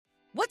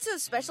What's so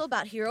special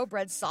about Hero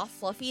Bread's soft,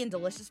 fluffy, and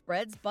delicious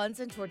breads, buns,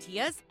 and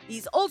tortillas?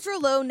 These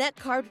ultra-low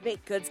net-carb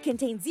baked goods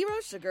contain zero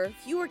sugar,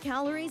 fewer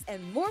calories,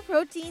 and more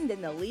protein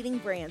than the leading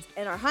brands,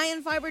 and are high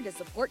in fiber to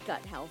support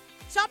gut health.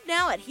 Shop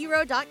now at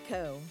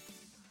hero.co.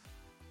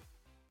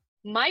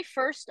 My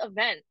first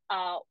event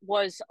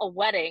was a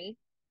wedding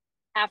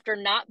after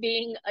not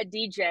being a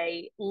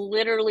DJ,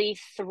 literally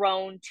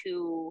thrown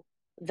to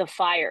the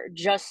fire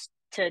just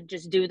to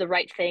just do the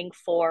right thing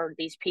for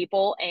these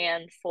people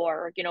and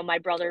for, my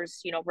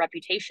brother's,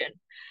 reputation.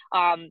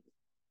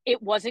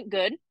 It wasn't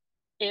good.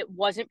 It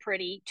wasn't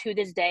pretty. To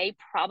this day,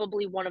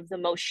 probably one of the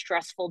most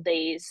stressful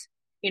days,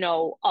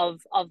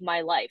 of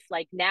my life.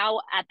 Like now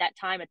at that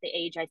time, at the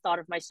age I thought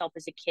of myself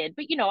as a kid,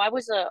 but I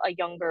was a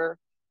younger,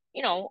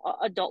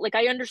 adult. Like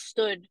I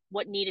understood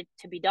what needed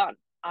to be done.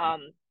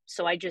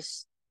 So I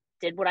just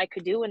did what I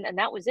could do, and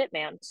that was it,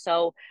 man.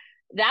 So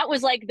that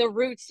was like the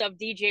roots of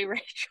DJ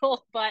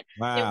Rachel, but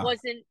Wow.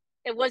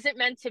 it wasn't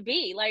meant to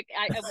be. Like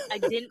I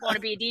didn't want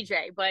to be a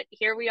DJ, but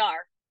here we are.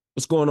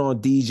 What's going on,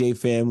 DJ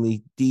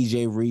family?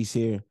 DJ Reese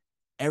here.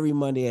 Every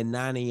Monday at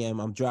 9 a.m.,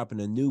 I'm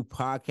dropping a new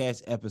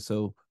podcast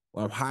episode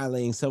where I'm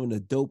highlighting some of the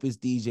dopest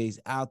DJs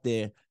out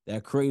there that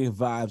are creating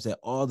vibes at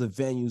all the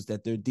venues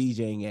that they're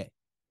DJing at.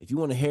 If you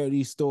want to hear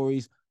these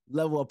stories,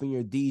 level up in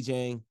your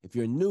DJing. If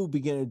you're a new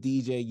beginner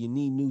DJ, you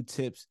need new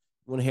tips.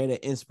 You want to hear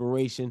the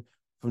inspiration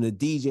from the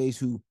DJs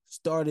who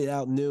started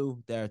out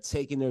new, that are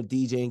taking their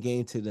DJing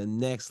game to the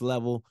next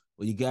level,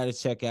 well, you got to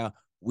check out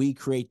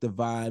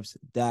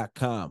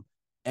WeCreateTheVibes.com.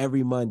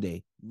 Every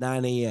Monday,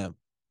 9 a.m.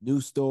 New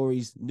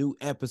stories, new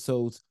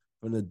episodes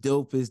from the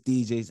dopest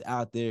DJs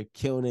out there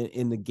killing it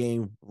in the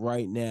game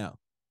right now.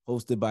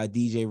 Hosted by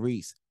DJ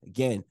Reese.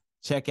 Again,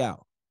 check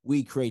out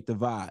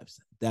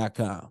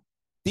WeCreateTheVibes.com.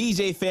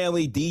 DJ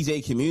family,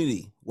 DJ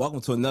community, welcome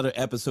to another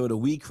episode of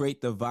We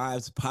Create the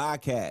Vibes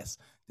podcast.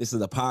 This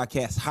is a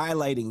podcast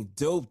highlighting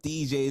dope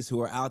DJs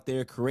who are out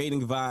there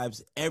creating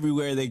vibes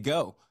everywhere they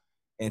go.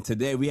 And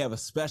today we have a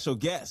special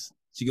guest.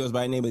 She goes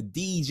by the name of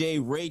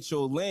DJ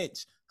Rachel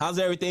Lynch. How's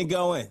everything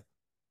going?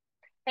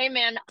 Hey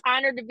man,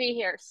 honored to be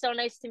here. So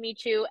nice to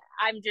meet you.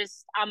 I'm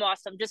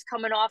awesome. Just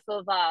coming off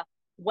of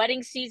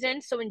wedding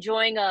season, so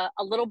enjoying a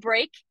little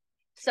break.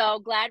 So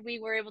glad we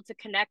were able to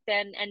connect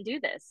and do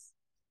this.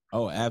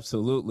 Oh,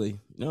 absolutely.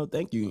 No,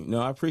 thank you.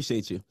 No, I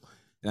appreciate you.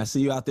 And I see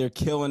you out there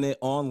killing it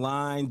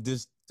online,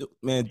 just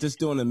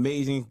doing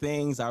amazing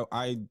things.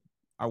 I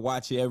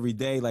watch you every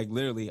day. Like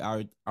literally,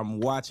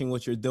 I'm watching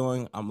what you're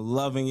doing. I'm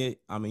loving it.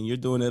 I mean, you're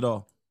doing it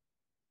all.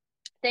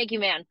 Thank you,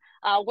 man.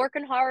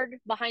 Working hard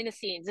behind the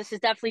scenes. This is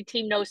definitely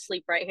team no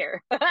sleep right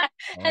here.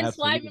 Hence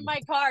why I'm in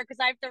my car, because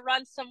I have to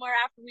run somewhere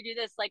after we do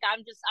this. Like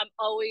I'm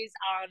always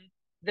on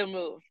the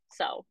move.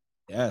 So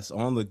yes,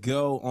 on the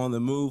go, on the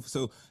move.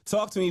 So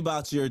talk to me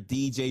about your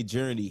DJ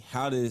journey.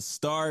 How did it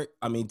start?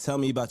 I mean, tell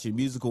me about your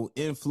musical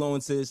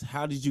influences.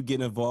 How did you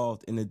get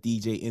involved in the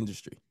DJ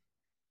industry?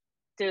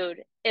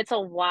 Dude, it's a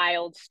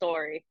wild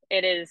story.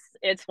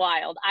 It's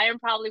wild. I am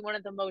probably one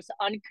of the most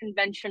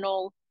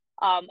unconventional.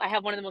 I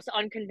have one of the most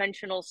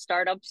unconventional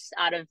startups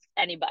out of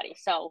anybody.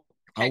 So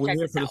we're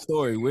here for the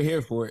story. We're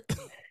here for it.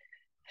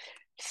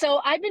 So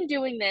I've been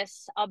doing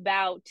this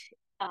about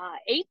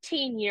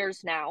 18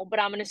 years now, but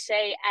I'm going to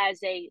say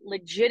as a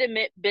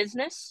legitimate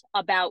business,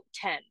 about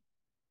 10.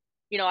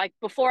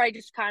 Before I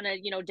just kind of,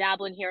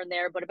 dabbling here and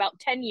there, but about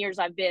 10 years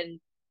I've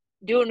been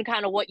doing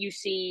kind of what you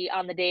see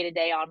on the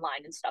day-to-day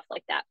online and stuff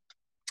like that.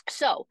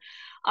 So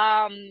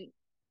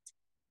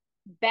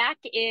back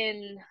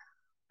in,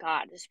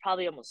 God, this is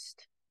probably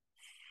almost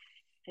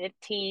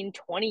 15,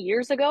 20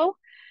 years ago,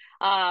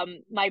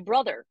 my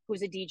brother,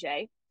 who's a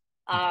DJ,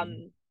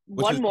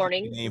 one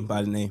morning. Name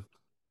by the name?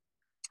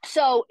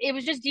 So it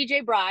was just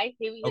DJ Bry.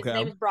 His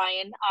name is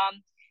Brian.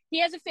 He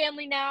has a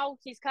family now.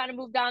 He's kind of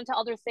moved on to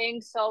other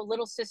things. So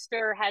little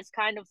sister has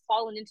kind of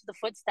fallen into the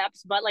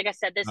footsteps. But like I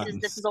said,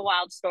 this is a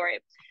wild story.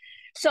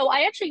 So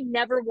I actually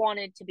never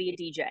wanted to be a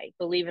DJ,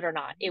 believe it or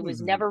not. It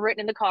was never written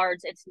in the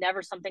cards. It's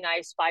never something I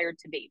aspired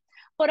to be.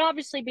 But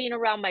obviously being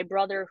around my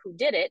brother who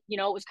did it, it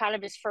was kind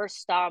of his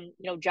first,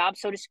 job,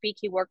 so to speak.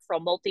 He worked for a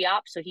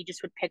multi-op, so he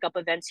just would pick up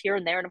events here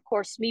and there. And of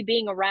course, me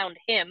being around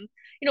him,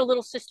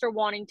 little sister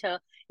wanting to,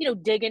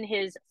 dig in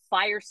his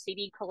Fire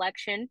CD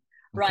collection,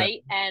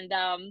 right? And,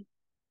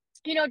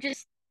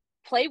 just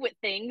play with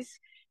things.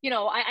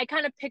 I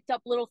kind of picked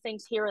up little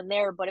things here and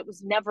there, but it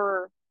was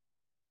never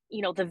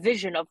the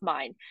vision of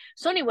mine.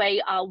 So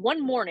anyway,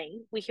 one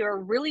morning we hear a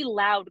really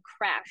loud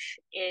crash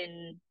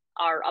in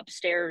our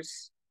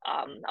upstairs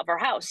of our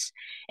house,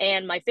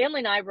 and my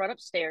family and I run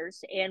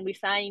upstairs, and we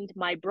find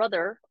my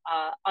brother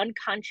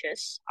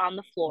unconscious on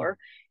the floor,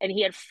 and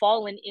he had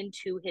fallen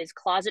into his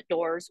closet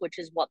doors, which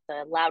is what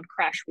the loud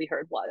crash we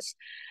heard was.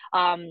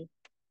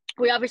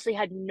 We obviously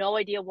had no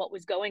idea what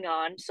was going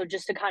on. So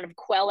just to kind of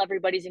quell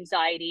everybody's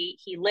anxiety,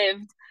 he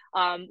lived.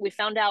 We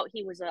found out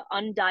he was an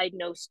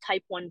undiagnosed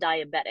type 1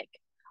 diabetic.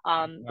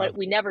 But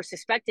we never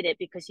suspected it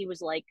because he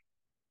was like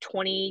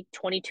 20,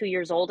 22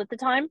 years old at the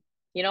time,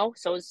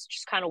 so it's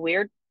just kind of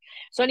weird.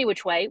 So any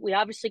which way, we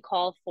obviously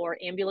call for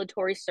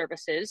ambulatory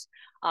services.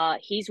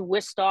 He's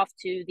whisked off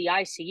to the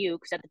ICU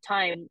because at the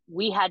time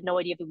we had no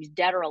idea if he was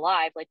dead or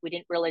alive. Like we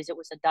didn't realize it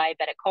was a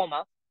diabetic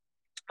coma.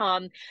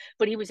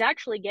 But he was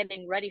actually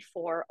getting ready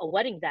for a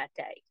wedding that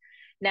day.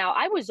 Now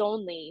I was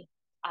only,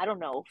 I don't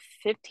know,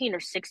 15 or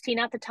 16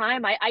 at the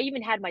time. I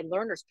even had my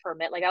learner's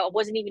permit. Like I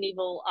wasn't even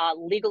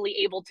legally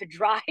able to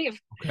drive,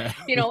 Okay.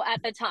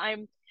 at the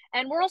time.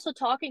 And we're also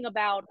talking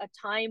about a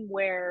time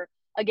where,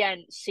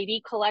 again,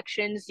 CD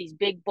collections, these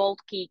big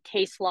bulky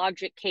case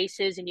logic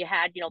cases, and you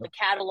had, the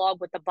catalog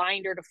with the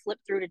binder to flip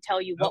through to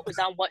tell you what was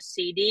on what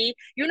CD.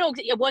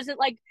 It wasn't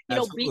like,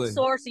 Beat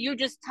Source, so you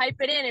just type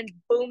it in and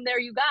boom, there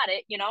you got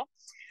it,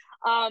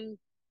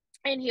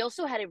 And he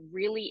also had a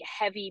really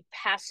heavy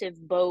passive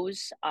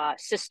Bose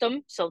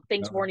system, so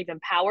things weren't even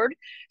powered.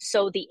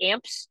 So the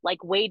amps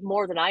like weighed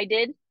more than I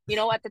did,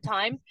 at the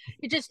time.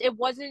 It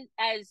wasn't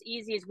as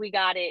easy as we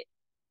got it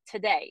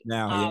today.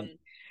 Now,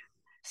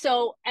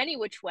 So any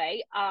which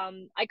way,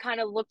 I kind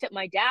of looked at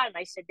my dad and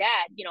I said,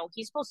 Dad,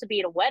 he's supposed to be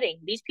at a wedding.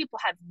 These people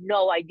have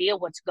no idea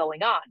what's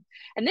going on.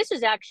 And this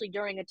is actually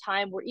during a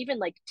time where even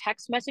like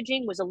text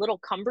messaging was a little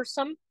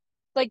cumbersome.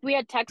 Like we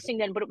had texting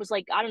then, but it was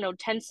like, I don't know,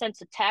 10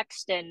 cents a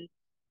text. And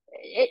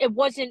it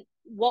wasn't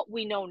what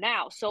we know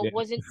now. So it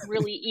wasn't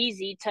really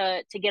easy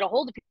to get a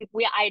hold of people.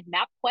 I had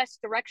MapQuest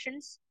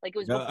directions. Like it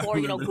was before,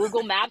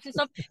 Google Maps and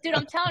stuff. Dude,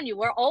 I'm telling you,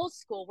 we're old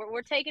school.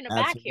 We're taking it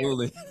back here.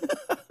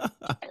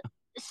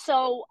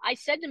 So I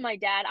said to my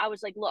dad, I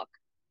was like, look,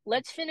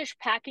 let's finish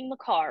packing the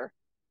car.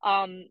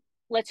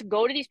 Let's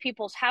go to these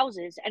people's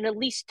houses and at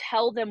least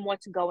tell them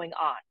what's going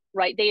on,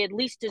 right? They at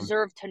least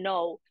deserve to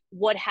know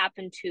what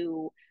happened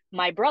to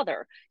my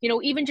brother,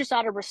 even just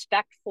out of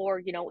respect for,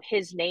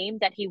 his name,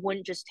 that he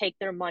wouldn't just take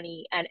their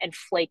money and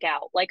flake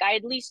out. Like I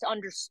at least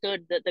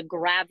understood the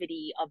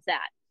gravity of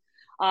that.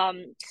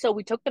 So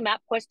we took the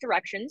MapQuest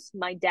directions.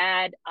 My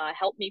dad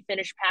helped me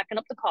finish packing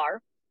up the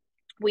car.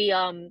 We,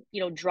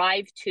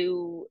 drive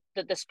to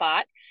the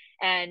spot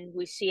and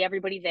we see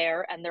everybody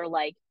there and they're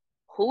like,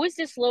 who is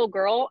this little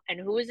girl? And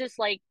who is this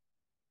like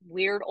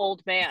weird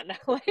old man?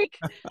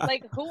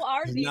 like who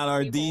are these not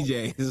our people?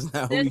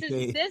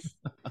 DJ.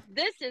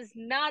 This is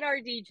not our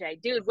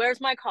DJ. Dude,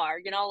 where's my car?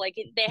 They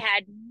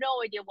had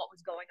no idea what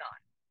was going on.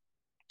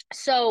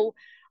 So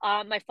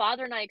my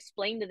father and I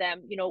explained to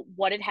them,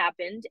 what had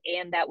happened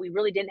and that we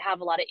really didn't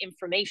have a lot of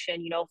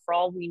information. For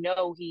all we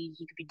know, he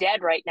could be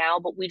dead right now,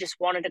 but we just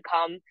wanted to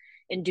come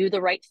and do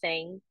the right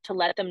thing to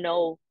let them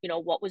know,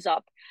 what was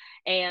up.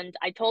 And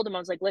I told him, I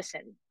was like,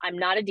 listen, I'm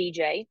not a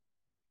DJ,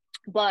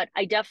 but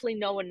I definitely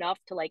know enough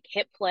to like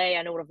hit play.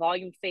 I know what a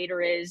volume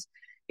fader is.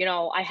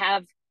 I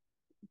have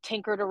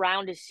tinkered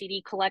around his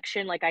CD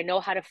collection. Like I know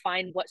how to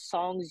find what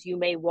songs you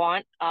may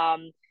want.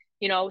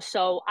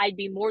 So I'd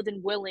be more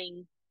than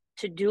willing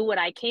to do what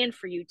I can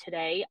for you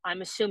today.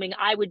 I'm assuming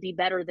I would be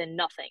better than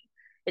nothing.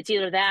 It's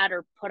either that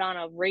or put on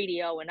a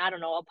radio and I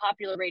don't know, a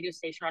popular radio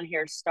station on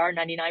here, Star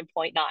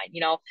 99.9,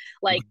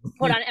 like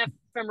put on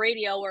FM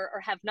radio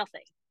or have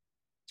nothing.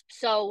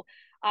 So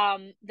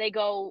they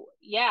go,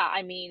 yeah,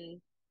 I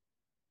mean,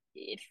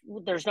 if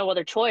there's no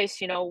other choice,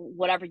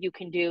 whatever you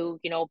can do,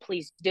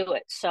 please do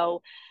it.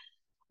 So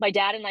my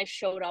dad and I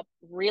showed up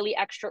really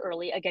extra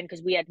early again,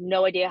 because we had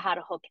no idea how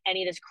to hook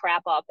any of this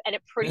crap up. And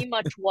it pretty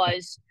much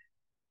was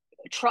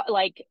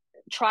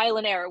trial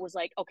and error. Was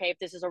like, okay, if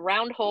this is a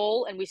round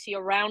hole and we see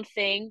a round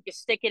thing, you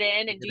stick it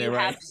in, and do you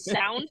have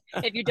sound?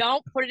 If you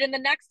don't, put it in the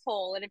next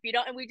hole. And if you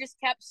don't, and we just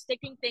kept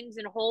sticking things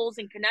in holes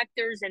and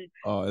connectors and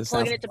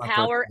plugging it to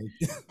power,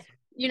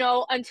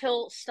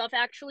 until stuff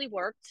actually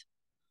worked.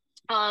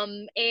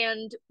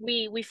 And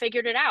we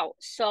figured it out.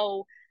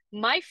 So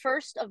my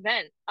first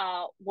event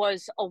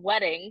was a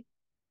wedding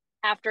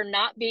after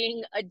not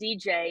being a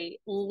DJ,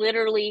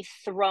 literally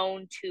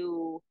thrown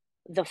to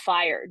the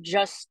fire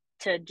just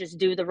to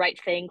do the right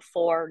thing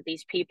for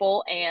these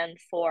people and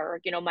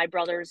for, my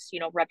brother's,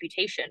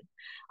 reputation.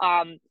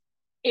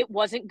 It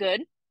wasn't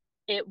good.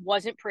 It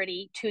wasn't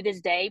pretty. To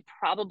this day,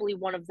 probably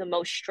one of the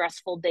most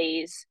stressful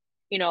days,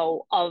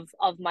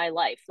 of my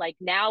life. Like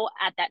now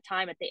at that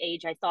time, at the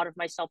age, I thought of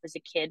myself as a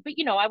kid, but,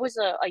 I was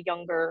a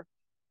younger,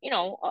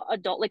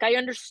 adult. Like I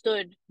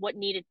understood what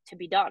needed to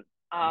be done.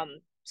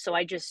 So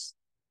I just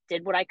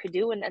did what I could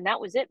do, and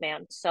that was it,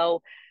 man.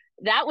 So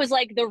that was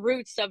like the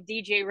roots of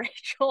DJ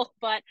Rachel,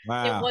 but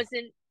wow.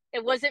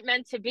 it wasn't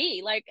meant to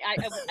be. Like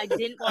I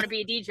didn't want to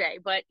be a DJ,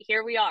 but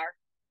here we are,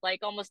 like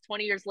almost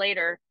 20 years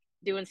later,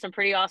 doing some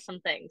pretty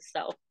awesome things.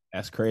 So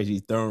that's crazy,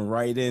 thrown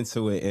right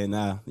into it. And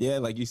yeah,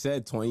 like you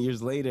said, 20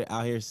 years later,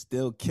 out here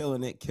still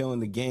killing it, killing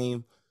the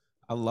game.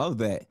 I love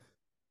that.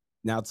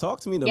 Now talk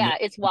to me.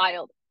 It's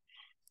wild.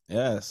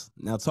 Yes.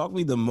 Now talk to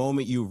me the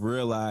moment you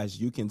realized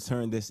you can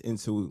turn this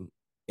into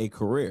a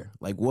career.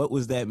 Like what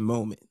was that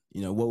moment?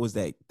 What was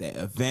that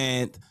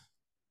event?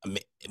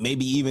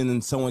 Maybe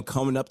even someone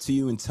coming up to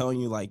you and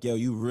telling you like, yo,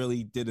 you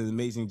really did an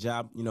amazing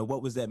job.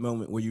 What was that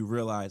moment where you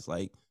realized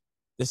like,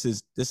 this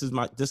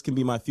can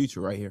be my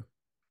future right here?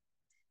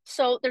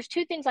 So there's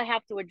two things I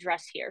have to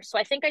address here. So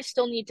I think I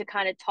still need to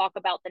kind of talk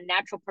about the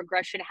natural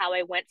progression, how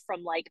I went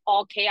from like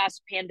all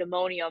chaos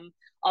pandemonium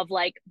of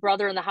like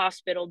brother in the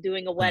hospital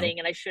doing a wedding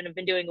and I shouldn't have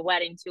been doing a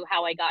wedding to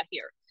how I got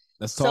here.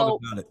 Let's talk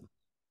about it.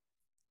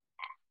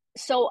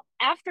 So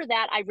after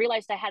that, I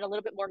realized I had a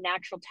little bit more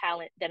natural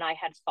talent than I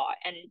had thought.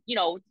 And, you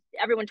know,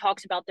 everyone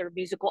talks about their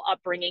musical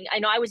upbringing. I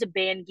know I was a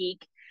band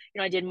geek. You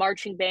know, I did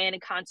marching band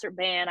and concert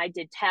band. I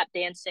did tap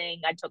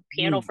dancing. I took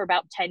piano for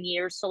about 10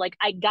 years. So like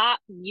I got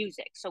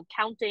music. So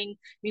counting,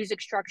 music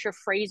structure,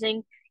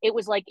 phrasing, it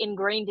was like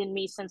ingrained in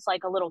me since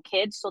like a little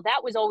kid. So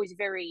that was always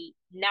very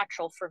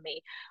natural for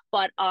me.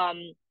 But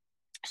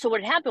so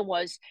what happened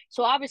was,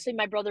 so obviously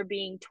my brother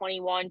being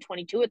 21,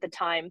 22 at the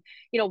time,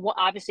 you know,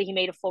 obviously he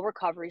made a full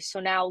recovery.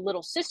 So now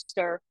little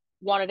sister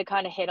wanted to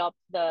kind of hit up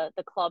the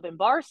club and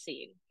bar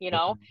scene, you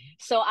know?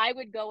 So I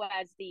would go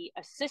as the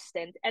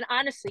assistant. And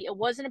honestly, it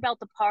wasn't about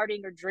the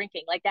partying or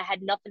drinking. Like that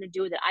had nothing to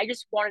do with it. I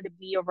just wanted to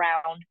be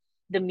around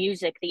the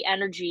music, the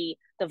energy,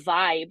 the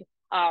vibe.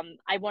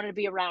 I wanted to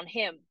be around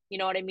him, you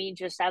know what I mean?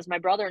 Just as my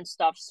brother and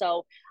stuff.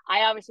 So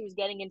I obviously was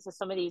getting into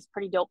some of these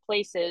pretty dope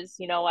places,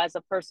 you know, as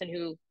a person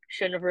who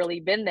shouldn't have really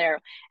been there.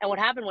 And what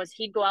happened was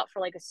he'd go out for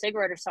like a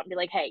cigarette or something, be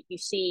like, hey, you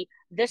see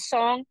this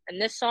song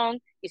and this song,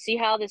 you see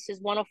how this is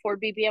 104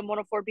 BPM,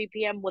 104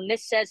 BPM. When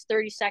this says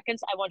 30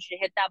 seconds, I want you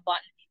to hit that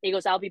button. He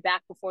goes, I'll be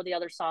back before the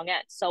other song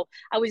ends. So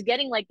I was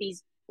getting like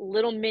these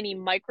little mini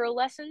micro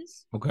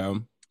lessons. Okay.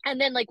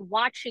 And then like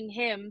watching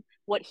him,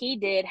 what he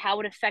did, how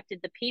it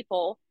affected the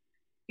people,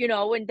 you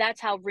know, and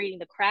that's how reading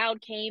the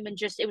crowd came. And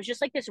just, it was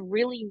just like this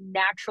really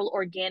natural,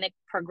 organic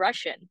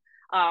progression.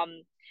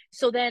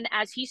 So then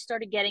as he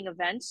started getting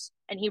events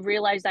and he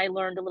realized I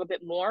learned a little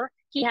bit more,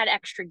 he had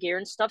extra gear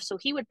and stuff. So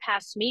he would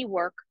pass me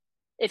work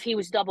if he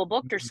was double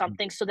booked or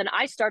something. So then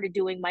I started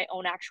doing my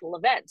own actual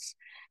events.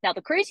 Now,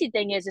 the crazy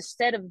thing is,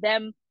 instead of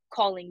them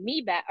calling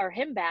me back or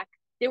him back,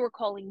 they were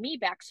calling me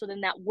back. So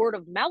then that word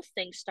of mouth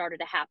thing started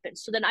to happen.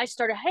 So then I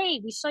started,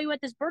 hey, we saw you at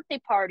this birthday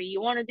party.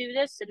 You want to do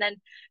this? And then,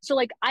 so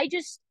like, I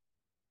just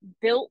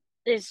built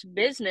this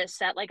business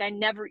that like I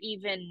never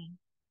even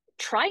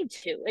tried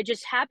to. It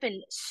just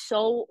happened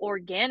so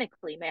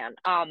organically, man.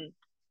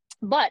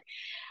 But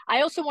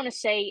I also want to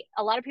say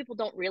a lot of people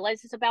don't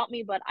realize this about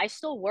me, but I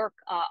still work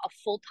a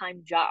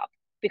full-time job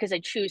because I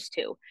choose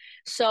to.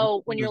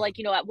 So when you're like,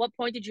 you know, at what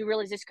point did you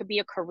realize this could be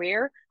a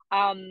career?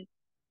 You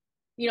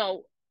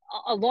know,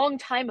 a long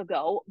time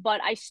ago,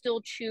 but I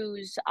still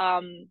choose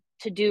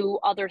to do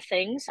other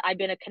things. I've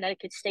been a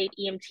Connecticut State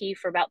EMT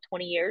for about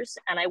 20 years,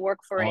 and I work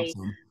for a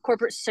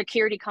corporate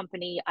security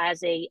company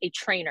as a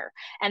trainer.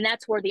 And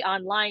that's where the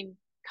online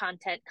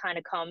content kind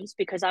of comes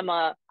because I'm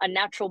a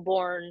natural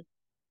born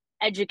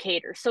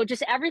educator. So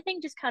just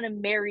everything just kind of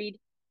married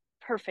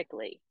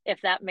perfectly,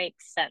 if that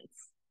makes sense.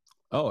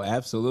 Oh,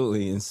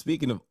 absolutely. And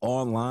speaking of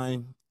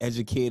online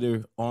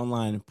educator,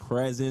 online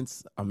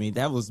presence, I mean,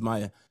 that was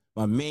my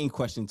main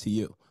question to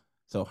you.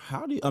 So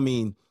how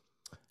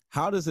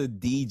does a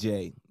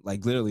DJ,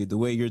 like literally the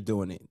way you're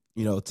doing it,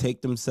 you know,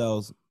 take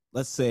themselves,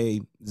 let's say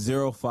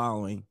 0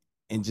 following,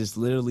 and just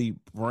literally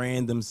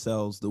brand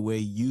themselves the way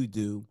you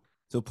do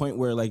to a point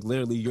where like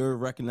literally you're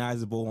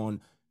recognizable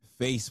on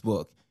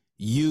Facebook,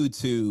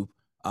 YouTube,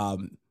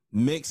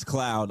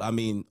 Mixcloud, I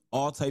mean,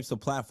 all types of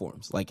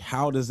platforms. Like,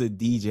 how does a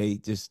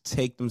DJ just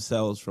take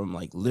themselves from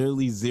like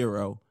literally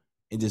 0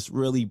 and just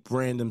really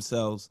brand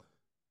themselves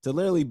to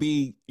literally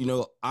be, you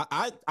know,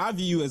 I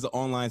view you as an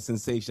online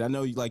sensation. I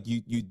know you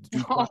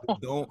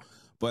don't,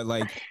 but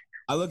like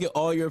I look at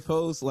all your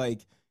posts,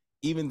 like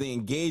even the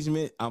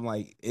engagement, I'm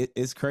like,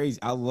 it's crazy.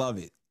 I love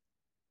it.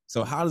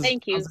 So how does a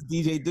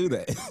DJ do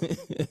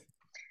that?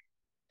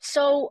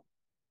 So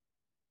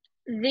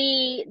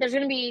there's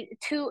going to be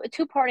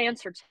two part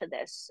answer to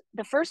this.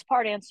 The first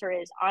part answer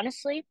is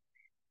honestly,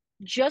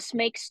 just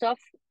make stuff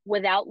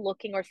without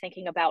looking or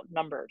thinking about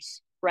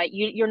numbers, right?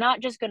 You're not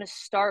just going to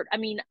start. I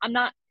mean,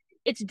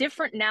 it's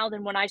different now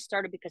than when I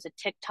started because of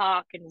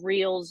TikTok and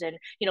Reels and,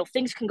 you know,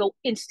 things can go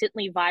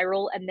instantly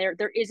viral and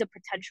there is a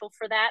potential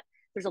for that.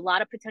 There's a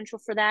lot of potential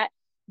for that.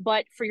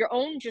 But for your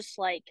own just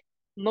like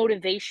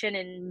motivation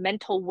and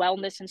mental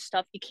wellness and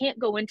stuff, you can't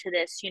go into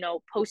this, you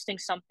know, posting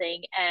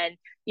something and,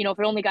 you know, if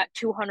it only got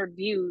 200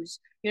 views,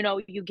 you know,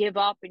 you give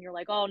up and you're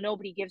like, oh,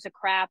 nobody gives a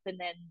crap. And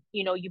then,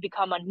 you know, you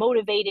become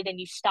unmotivated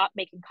and you stop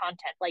making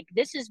content. Like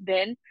this has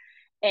been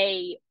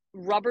a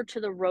rubber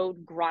to the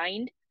road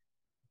grind.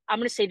 I'm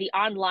going to say the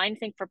online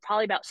thing for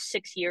probably about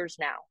 6 years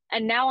now.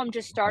 And now I'm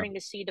just starting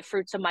to see the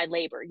fruits of my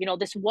labor. You know,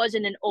 this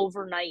wasn't an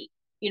overnight,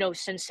 you know,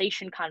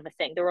 sensation kind of a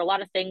thing. There were a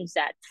lot of things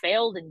that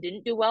failed and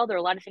didn't do well. There are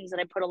a lot of things that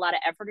I put a lot of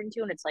effort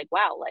into. And it's like,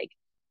 wow, like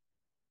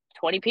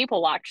 20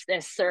 people watch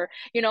this or,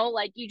 you know,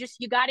 like you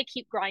got to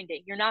keep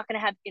grinding. You're not going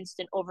to have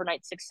instant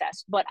overnight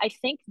success. But I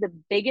think the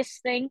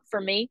biggest thing for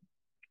me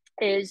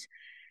is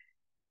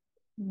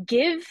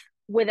give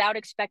without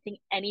expecting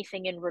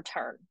anything in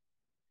return.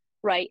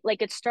 Right.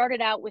 Like it started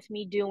out with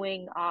me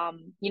doing,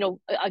 you know,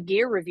 a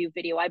gear review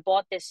video. I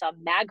bought this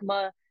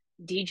Magma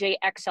DJ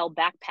XL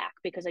backpack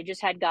because I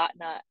just had gotten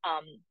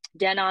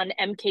Denon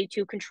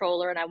MK2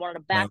 controller, and I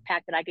wanted a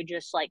backpack that I could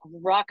just like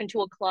rock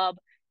into a club,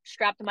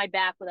 strapped to my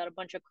back without a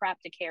bunch of crap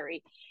to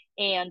carry.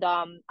 And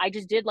I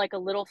just did like a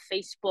little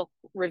Facebook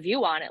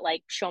review on it,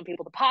 like showing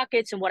people the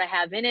pockets and what I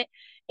have in it,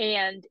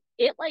 and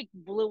it like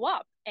blew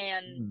up.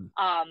 And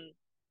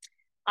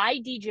I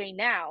DJ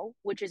Now,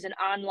 which is an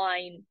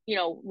online,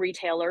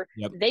 retailer.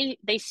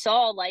 They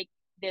saw like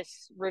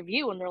this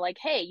review and they're like,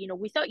 hey,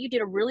 we thought you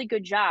did a really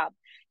good job.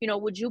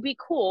 Would you be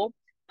cool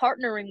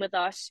partnering with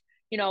us?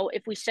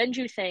 If we send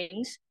you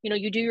things,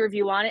 you do your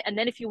review on it, and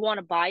then if you want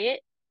to buy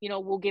it,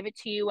 we'll give it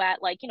to you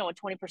at like, a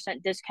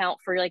 20% discount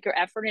for like your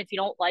effort. And if you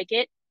don't like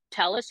it,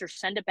 tell us or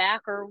send it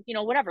back or,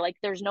 whatever. Like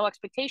there's no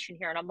expectation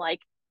here. And I'm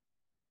like,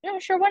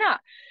 sure, why not?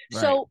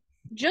 Right. So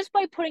just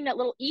by putting that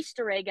little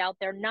Easter egg out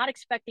there, not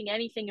expecting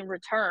anything in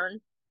return,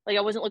 like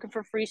I wasn't looking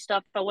for free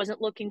stuff. I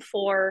wasn't looking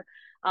for,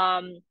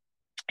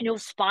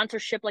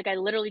 sponsorship. Like I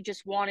literally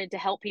just wanted to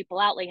help people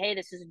out. Like, hey,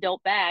 this is a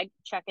dope bag.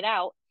 Check it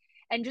out.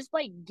 And just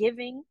by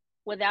giving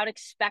without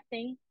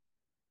expecting,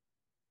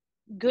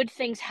 good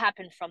things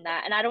happen from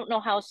that. And I don't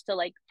know how else to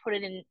like put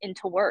it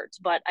into words,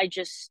 but I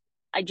just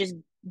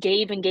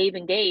gave and gave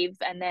and gave.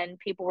 And then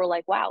people were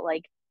like, wow,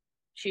 like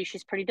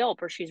she's pretty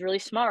dope, or she's really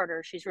smart,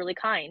 or she's really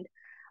kind.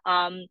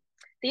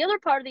 The other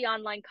part of the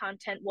online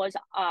content was,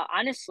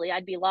 honestly,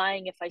 I'd be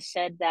lying if I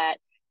said that,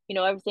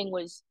 everything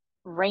was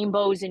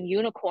rainbows and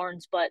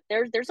unicorns, but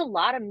there's a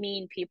lot of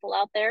mean people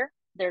out there.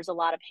 There's a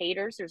lot of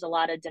haters. There's a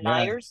lot of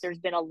deniers. There's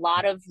been a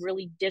lot of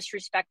really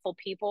disrespectful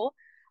people,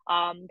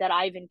 that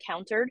I've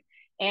encountered.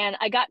 And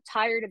I got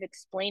tired of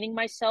explaining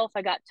myself.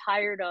 I got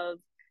tired of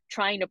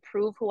trying to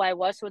prove who I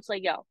was. So it's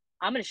like, yo,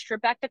 I'm going to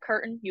strip back the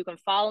curtain. You can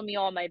follow me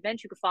on my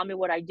events. You can follow me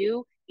what I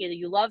do. Either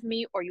you love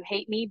me or you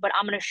hate me, but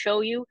I'm going to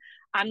show you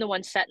I'm the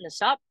one setting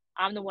this up.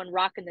 I'm the one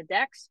rocking the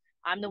decks.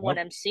 I'm the one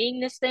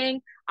emceeing this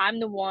thing. I'm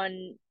the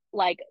one,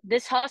 like,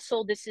 this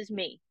hustle, this is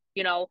me.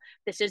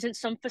 This isn't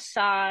some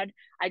facade.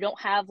 I don't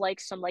have like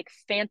some like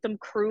phantom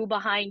crew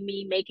behind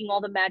me making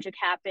all the magic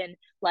happen.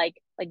 Like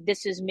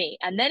this is me.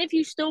 And then if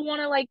you still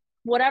want to like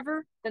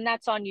whatever, then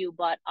that's on you.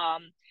 But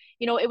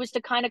it was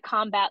to kind of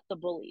combat the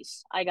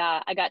bullies. I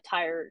got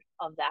tired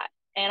of that.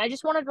 And I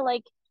just wanted to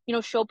like,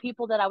 show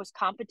people that I was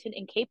competent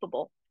and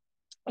capable.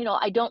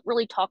 I don't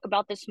really talk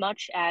about this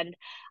much, and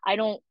I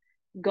don't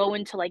go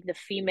into like the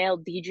female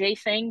DJ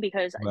thing,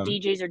 because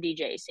DJs are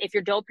DJs. If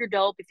you're dope, you're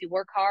dope. If you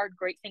work hard,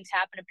 great things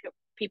happen if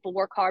people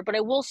work hard. But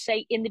I will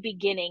say, in the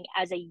beginning,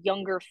 as a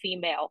younger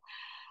female,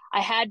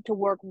 I had to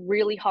work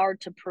really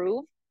hard to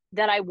prove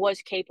that I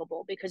was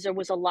capable, because there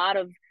was a lot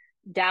of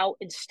doubt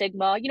and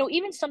stigma.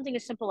 Even something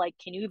as simple like,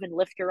 can you even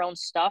lift your own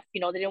stuff? They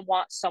didn't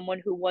want someone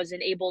who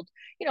wasn't able,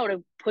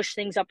 to push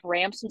things up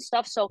ramps and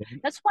stuff. So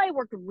that's why I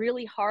worked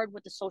really hard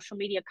with the social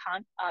media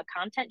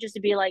content, just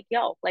to be like,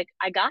 yo, like,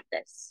 I got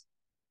this.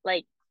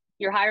 Like,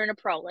 you're hiring a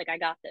pro. Like, I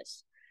got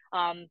this.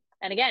 And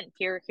again,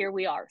 here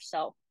we are.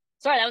 So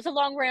sorry, that was a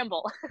long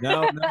ramble.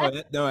 No,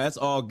 that's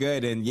all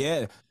good. And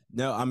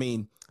I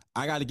mean,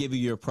 I got to give you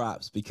your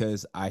props,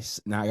 because I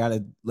got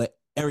to let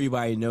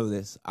everybody know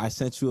this. I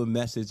sent you a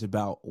message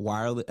about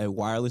a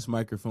wireless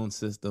microphone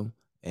system,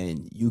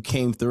 and you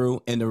came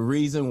through. And the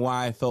reason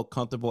why I felt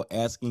comfortable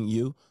asking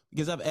you,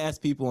 because I've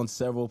asked people on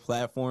several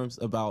platforms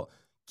about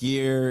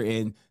gear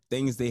and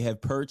things they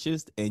have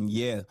purchased, and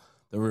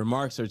the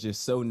remarks are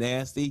just so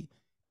nasty.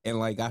 And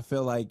like, I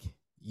feel like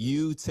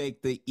you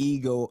take the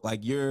ego,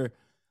 like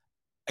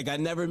I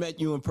never met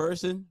you in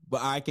person,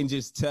 but I can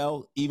just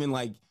tell, even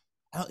like,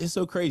 it's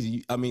so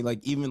crazy. I mean,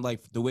 like, even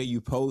like the way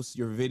you post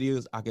your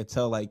videos, I could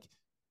tell like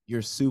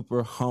you're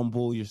super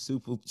humble, you're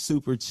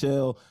super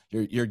chill,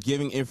 you're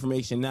giving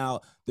information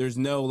out. There's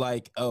no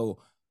like, oh,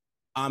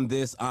 I'm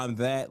this, I'm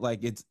that.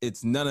 Like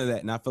it's none of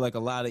that. And I feel like a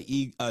lot of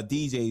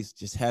DJs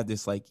just have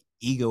this like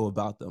ego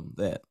about them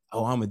that,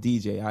 oh, I'm a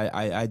DJ.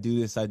 I do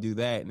this, I do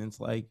that. And it's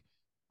like,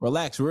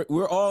 relax.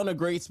 We're all in a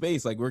great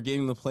space. Like, we're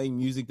getting to play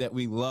music that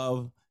we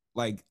love.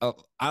 Like, I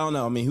don't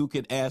know. I mean, who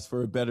could ask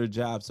for a better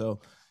job? So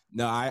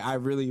no, I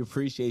really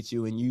appreciate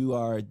you. And you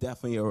are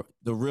definitely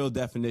the real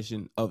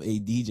definition of a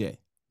DJ,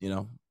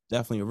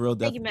 definitely a real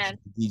definition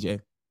of a DJ.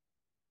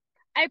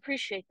 I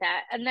appreciate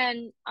that. And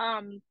then,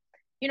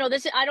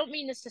 this, I don't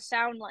mean this to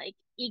sound like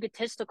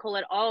egotistical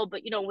at all,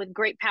 but, with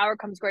great power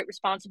comes great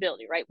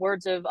responsibility, right?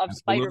 Words of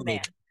Spider-Man.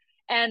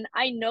 And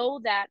I know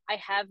that I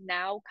have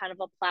now kind of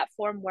a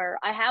platform where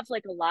I have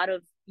like a lot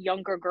of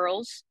younger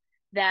girls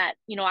that,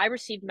 I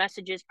receive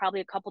messages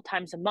probably a couple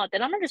times a month.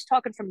 And I'm not just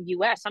talking from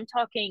US, I'm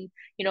talking,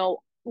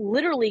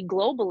 literally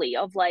globally,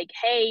 of like,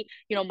 hey,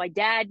 my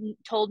dad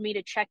told me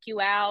to check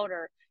you out,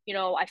 or,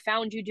 I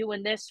found you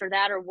doing this or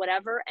that or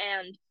whatever.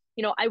 And,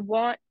 I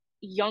want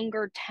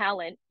younger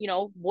talent,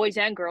 boys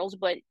and girls,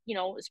 but,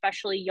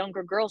 especially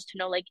younger girls, to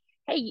know like,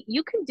 hey,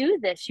 you can do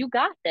this. You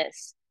got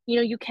this.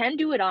 You can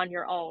do it on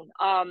your own.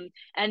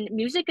 And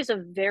music is a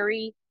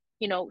very,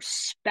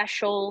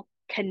 special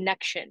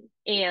connection.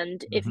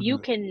 And if you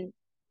can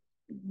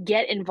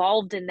get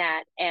involved in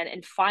that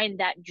and find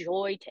that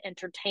joy to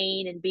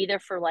entertain and be there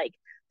for like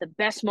the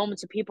best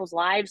moments of people's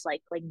lives,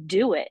 like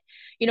do it,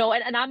 you know.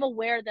 And I'm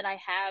aware that I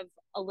have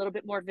a little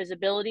bit more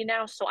visibility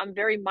now, so I'm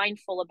very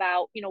mindful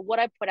about, you know, what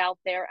I put out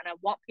there, and I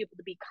want people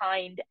to be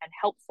kind and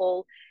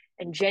helpful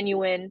and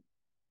genuine,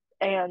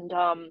 and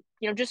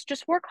you know,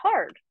 just work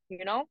hard,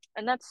 you know.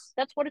 And that's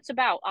what it's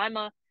about. I'm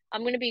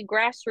going to be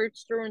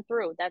grassroots through and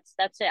through. That's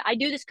it. I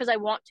do this because I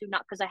want to,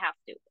 not because I have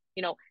to,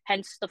 you know,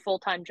 hence the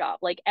full-time job.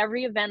 Like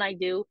every event I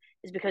do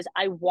is because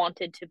I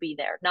wanted to be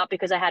there, not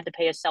because I had to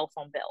pay a cell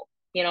phone bill,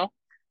 you know?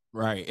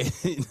 Right.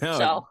 No,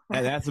 So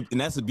and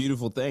that's a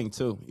beautiful thing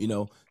too, you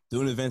know,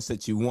 doing events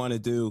that you want to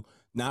do,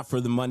 not for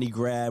the money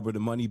grab or the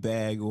money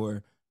bag,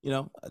 or, you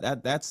know,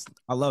 that's,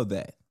 I love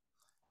that.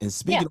 And yeah,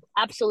 speaking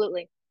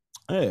absolutely.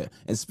 Yeah.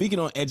 And speaking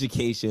on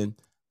education,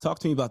 talk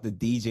to me about the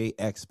DJ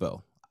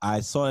Expo.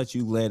 I saw that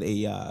you led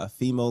a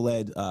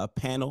female-led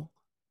panel,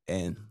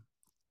 and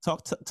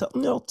talk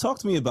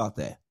to me about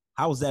that.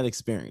 How was that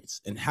experience,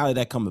 and how did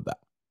that come about?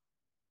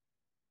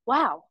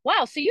 Wow.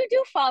 So you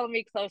do follow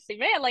me closely,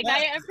 man. Like Yeah,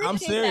 I I'm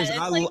appreciate serious. that.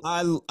 It's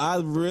like,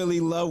 I really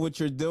love what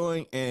you're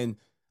doing, and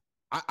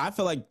I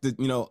feel like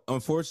you know,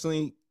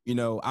 unfortunately, you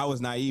know, I was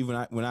naive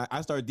when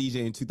I started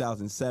DJing in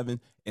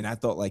 2007, and I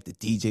thought like the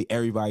DJ,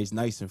 everybody's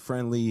nice and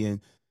friendly,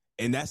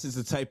 and that's just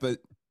the type of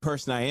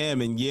person I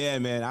am. And yeah,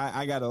 man,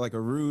 I got like a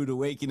rude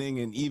awakening,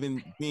 and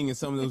even being in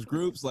some of those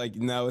groups, like,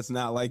 no, it's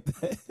not like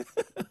that.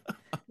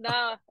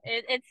 no,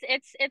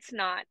 it's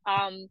not.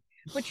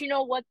 But you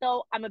know what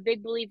though? I'm a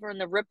big believer in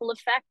the ripple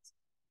effect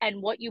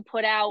and what you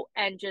put out,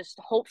 and just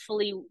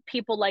hopefully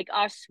people like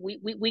us,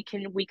 we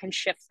can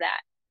shift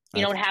that.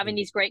 You know, and having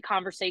these great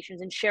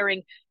conversations and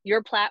sharing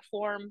your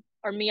platform,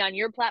 or me on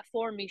your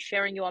platform, me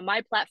sharing you on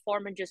my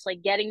platform, and just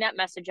like getting that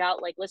message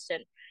out. Like, listen,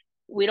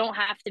 we don't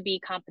have to be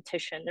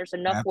competition. There's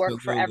enough work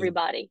for Absolutely.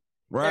 everybody.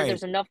 Right.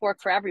 There's enough work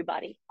for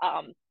everybody.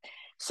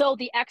 So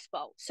the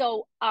expo.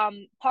 So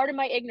pardon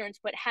my ignorance,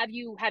 but have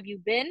you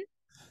been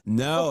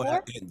No,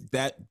 before?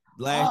 that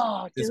last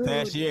Oh, this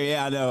past dude. year,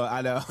 yeah,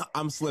 I know.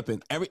 I'm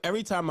slipping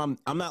every time.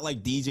 I'm not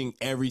like DJing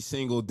every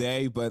single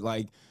day, but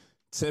like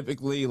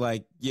typically,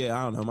 like, yeah,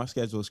 I don't know. My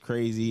schedule is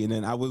crazy, and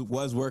then I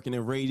was working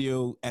in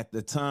radio at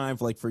the time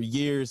for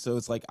years, so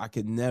it's like I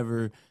could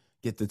never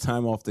get the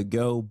time off to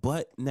go.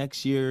 But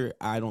next year,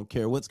 I don't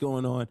care what's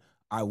going on,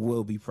 I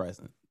will be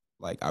present.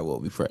 Like, I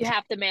will be You present.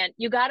 have to, man.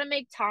 You got to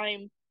make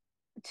time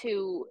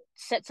to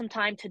set some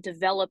time to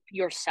develop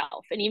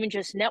yourself, and even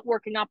just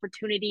networking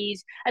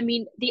opportunities. I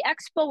mean, the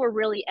expo, or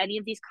really any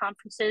of these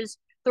conferences,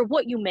 they're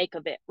what you make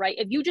of it, right?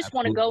 If you just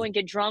want to go Absolutely. and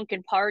get drunk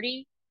and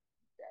party,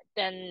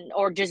 then,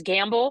 or just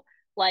gamble,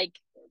 like,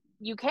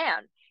 you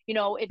can. You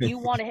know, if you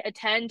want to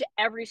attend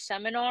every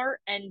seminar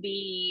and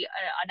be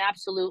an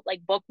absolute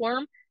like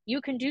bookworm,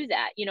 you can do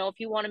that. You know, if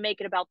you want to make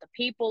it about the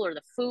people or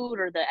the food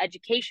or the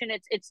education,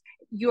 it's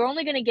you're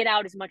only going to get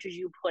out as much as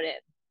you put in,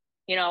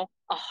 you know,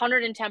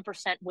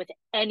 110% with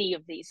any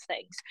of these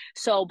things.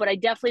 So, but I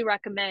definitely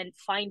recommend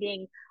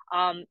finding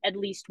at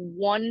least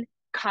one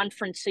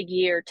conference a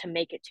year to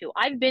make it to.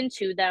 I've been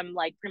to them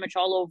like pretty much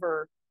all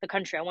over the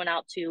country. I went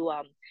out to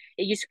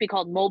it used to be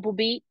called Mobile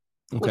Beat,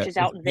 Okay, which is it's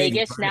out in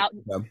Vegas, Vegas. right?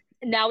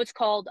 Now Yeah. it's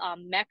called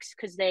Mex,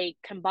 because they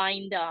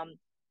combined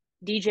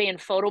DJ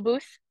and photo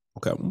booth.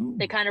 Okay.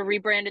 They kind of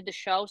rebranded the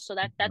show, so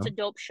that's a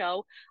dope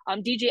show.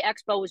 DJ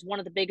Expo is one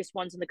of the biggest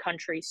ones in the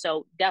country,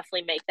 so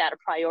definitely make that a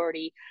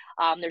priority.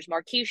 There's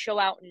Marquee Show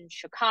out in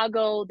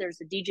Chicago. There's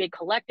a DJ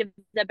Collective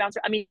that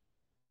bounces. I mean,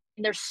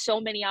 there's so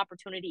many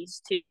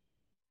opportunities to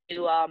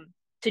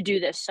do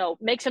this. So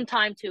make some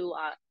time to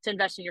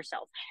invest in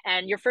yourself,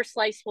 and your first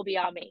slice will be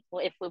on me.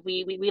 Well, if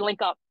we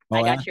link up, Oh,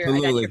 I got your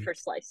absolutely.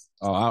 first slice.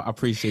 Oh, I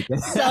appreciate that.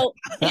 So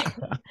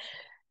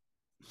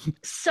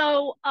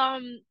so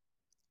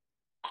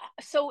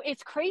so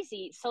it's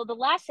crazy. So the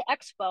last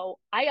expo,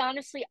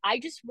 I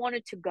just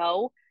wanted to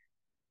go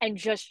and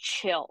just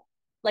chill.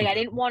 Like Okay.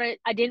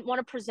 I didn't want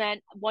to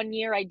present. One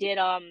year I did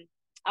I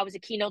was a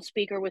keynote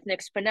speaker with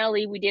Nick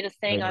Spinelli. We did a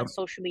thing on Yep.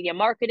 social media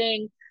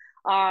marketing.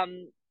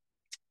 Um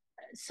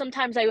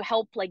Sometimes I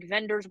help like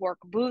vendors work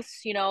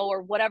booths, you know,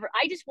 or whatever.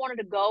 I just wanted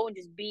to go and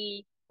just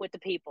be with the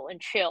people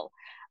and chill.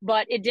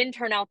 But it didn't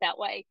turn out that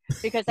way,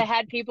 because I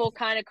had people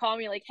kind of call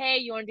me like, "Hey,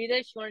 you want to do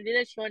this? You want to do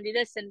this? You want to do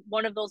this?" And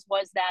one of those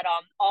was that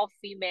all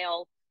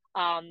female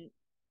um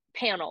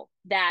panel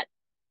that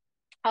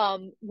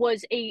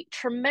was a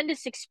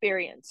tremendous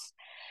experience.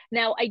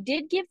 Now, I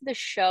did give the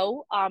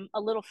show a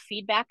little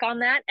feedback on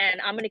that,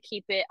 and I'm gonna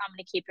keep it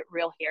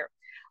real here.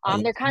 Oh,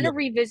 They're yes, kind of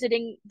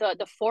revisiting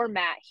the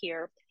format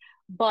here,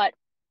 but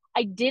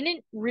I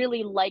didn't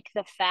really like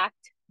the fact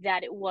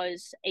that it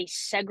was a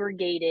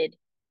segregated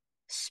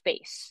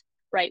space,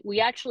 right? We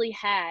actually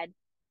had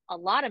a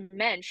lot of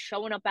men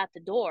showing up at the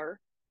door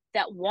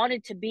that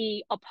wanted to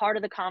be a part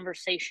of the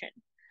conversation.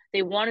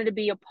 They wanted to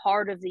be a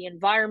part of the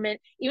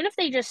environment, even if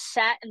they just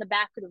sat in the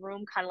back of the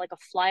room, kind of like a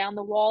fly on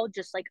the wall,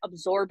 just like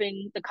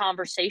absorbing the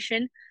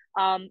conversation.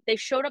 They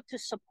showed up to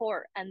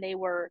support, and they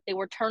were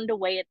turned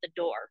away at the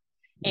door,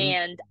 Mm.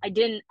 and I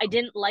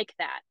didn't like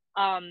that.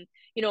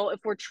 You know,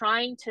 if we're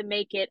trying to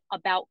make it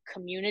about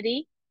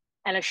community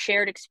and a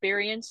shared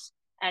experience,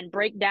 and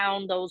break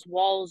down those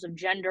walls of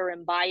gender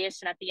and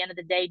bias. And at the end of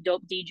the day,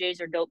 dope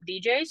DJs are dope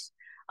DJs.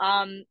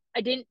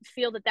 I didn't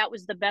feel that that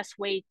was the best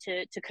way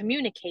to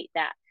communicate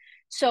that.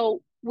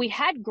 So we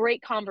had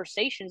great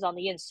conversations on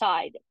the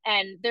inside,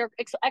 and their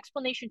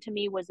explanation to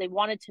me was they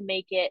wanted to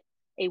make it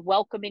a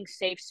welcoming,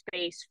 safe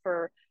space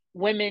for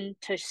women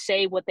to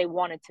say what they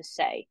wanted to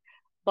say.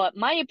 But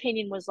my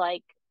opinion was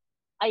like,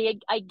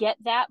 I get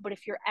that, but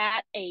if you're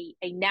at a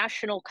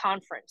national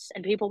conference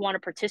and people want to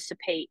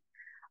participate,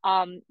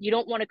 you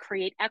don't want to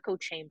create echo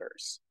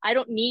chambers. I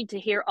don't need to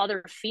hear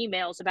other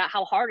females about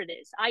how hard it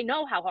is. I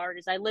know how hard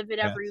it is. I live it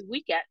every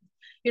weekend.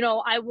 You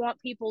know, I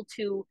want people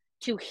to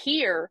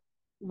hear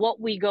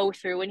what we go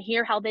through and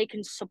hear how they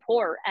can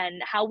support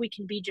and how we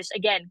can be just,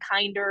 again,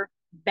 kinder,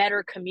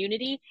 better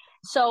community.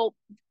 So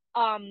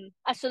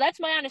so that's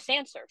my honest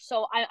answer.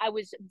 So I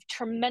was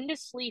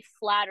tremendously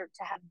flattered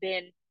to have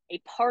been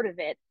a part of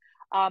it.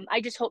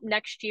 I just hope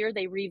next year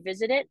they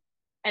revisit it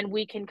and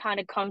we can kind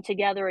of come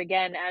together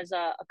again as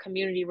a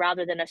community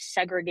rather than a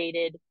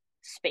segregated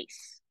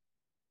space.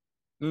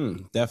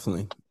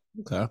 Definitely.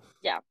 Okay.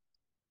 Yeah.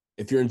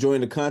 If you're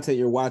enjoying the content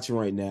you're watching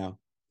right now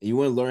and you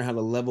want to learn how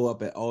to level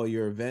up at all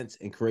your events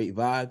and create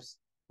vibes,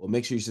 well,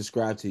 make sure you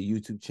subscribe to the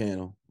YouTube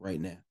channel right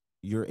now.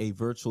 You're a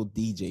virtual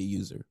DJ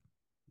user.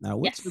 Now,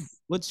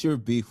 what's your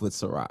beef with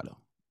Serato?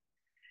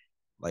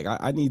 Like,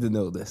 I need to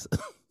know this.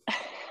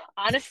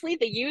 Honestly,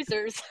 the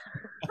users.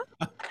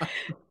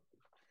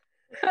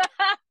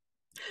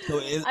 So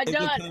is it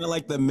kind of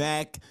like the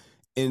Mac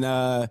and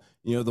the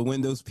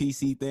Windows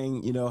PC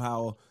thing? You know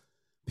how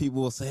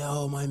people will say,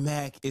 "Oh, my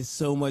Mac is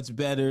so much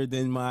better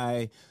than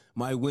my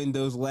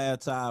Windows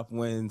laptop,"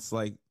 when it's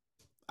like,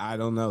 I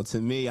don't know. To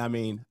me, I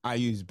mean, I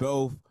use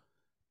both.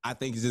 I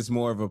think it's just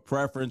more of a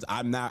preference.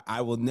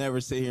 I will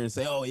never sit here and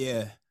say, "Oh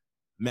yeah,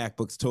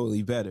 MacBook's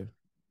totally better."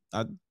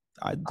 I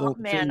don't.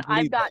 Oh man,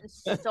 I've gotten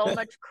so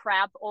much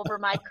crap over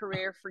my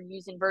career for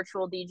using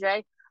virtual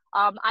DJ.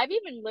 I've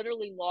even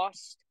literally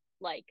lost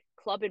like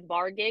club and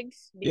bar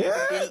gigs because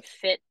it didn't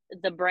fit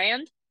the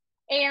brand.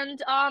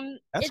 And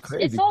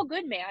it's all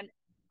good, man.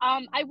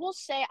 I will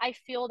say I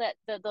feel that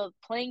the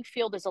playing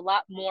field is a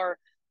lot more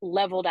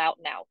leveled out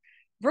now.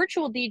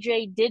 Virtual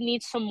DJ did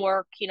need some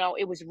work. You know,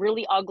 it was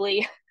really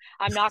ugly.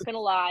 I'm not going to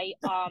lie.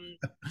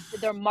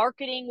 Their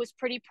marketing was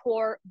pretty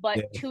poor, but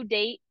to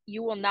date,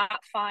 you will not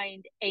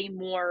find a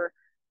more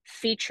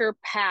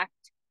feature-packed,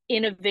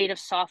 innovative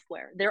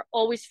software. They're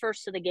always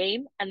first to the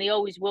game, and they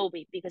always will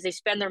be because they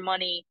spend their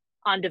money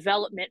on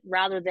development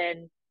rather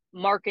than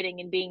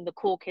marketing and being the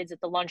cool kids at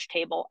the lunch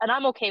table. And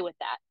I'm okay with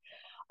that.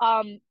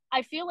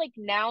 I feel like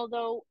now,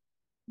 though,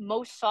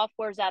 most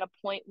software is at a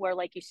point where,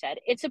 like you said,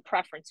 it's a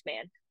preference,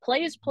 man.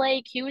 Play is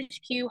play, cue is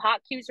cue, hot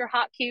cues are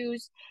hot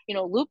cues,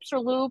 loops are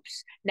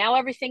loops. Now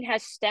everything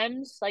has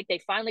stems. Like they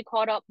finally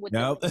caught up with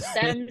the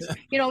stems,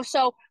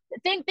 so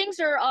things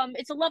are,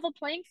 it's a level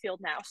playing field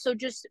now. So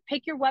just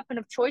pick your weapon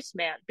of choice,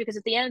 man, because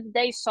at the end of the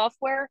day,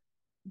 software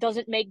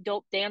doesn't make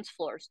dope dance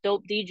floors.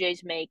 Dope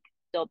DJs make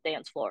dope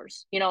dance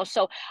floors,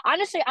 so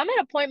honestly, I'm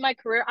at a point in my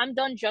career, I'm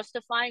done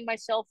justifying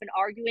myself and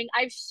arguing.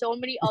 I have so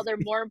many other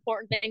more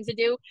important things to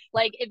do.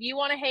 Like, if you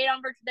want to hate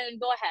on virtual, then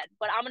go ahead,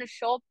 but I'm going to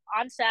show up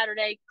on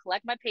Saturday,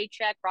 collect my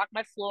paycheck, rock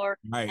my floor,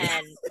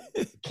 and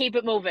keep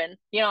it moving,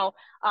 so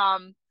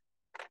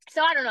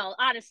I don't know,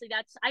 honestly,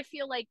 I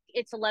feel like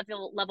it's a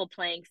level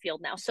playing field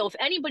now. So if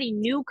anybody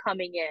new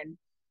coming in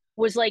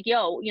was like,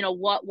 yo,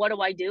 what do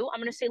I do, I'm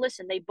going to say,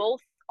 listen, they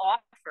both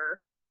offer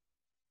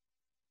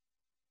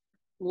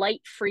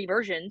light free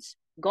versions.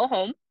 Go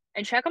home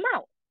and check them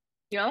out,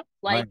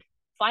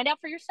 find out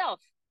for yourself,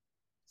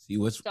 see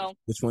which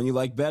one you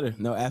like better.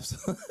 No,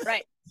 absolutely.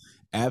 Right.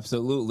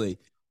 Absolutely.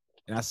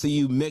 And I see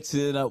you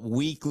mixing it up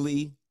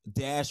weekly,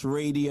 Dash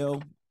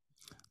Radio.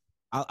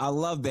 I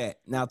love that.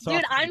 Now,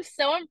 dude, I'm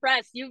so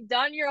impressed. You've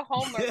done your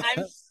homework.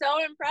 I'm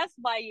so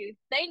impressed by you.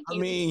 Thank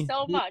you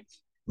so much.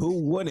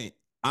 Who wouldn't?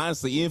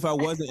 Honestly, even if I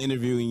wasn't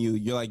interviewing you,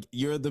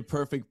 you're the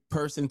perfect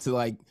person to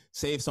like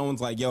say if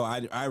someone's like, yo,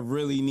 I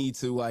really need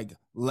to like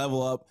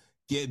level up,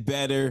 get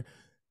better.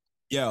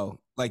 Yo,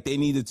 like they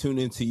need to tune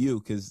into you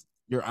because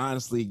you're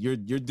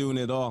doing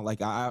it all.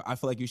 Like I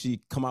feel like you should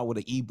come out with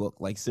an ebook.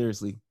 Like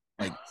seriously,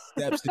 like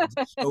steps to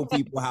show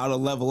people how to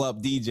level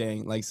up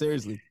DJing. Like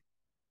seriously.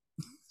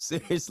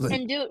 Seriously.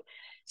 And dude,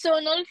 so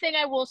another thing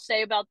I will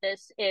say about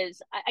this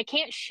is I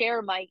can't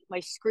share my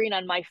screen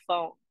on my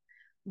phone,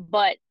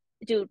 but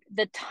dude,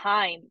 the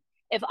time,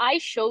 if I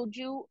showed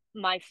you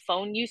my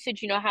phone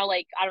usage, how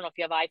like, I don't know if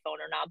you have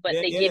iPhone or not, but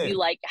they give you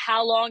like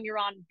how long you're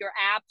on your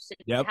apps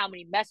and how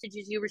many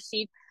messages you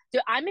receive.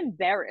 Dude, I'm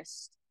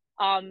embarrassed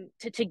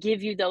to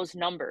give you those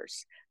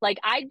numbers. Like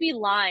I'd be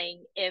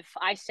lying if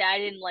I said I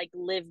didn't like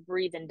live,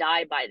 breathe, and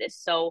die by this.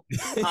 So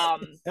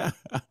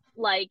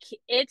like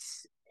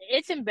it's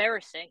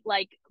embarrassing.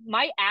 Like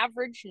my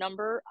average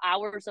number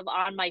hours of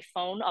on my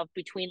phone of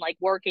between like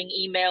working,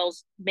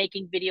 emails,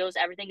 making videos,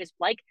 everything is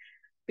like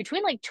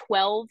between like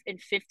 12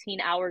 and 15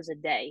 hours a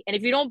day. And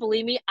if you don't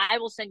believe me, I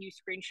will send you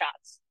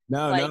screenshots.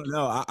 No,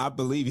 Like, I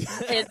believe you.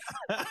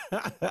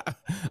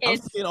 I'm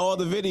seeing all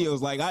the videos.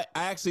 Like I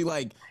actually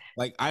like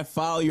I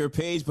follow your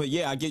page, but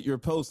yeah, I get your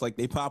posts. Like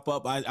they pop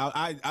up.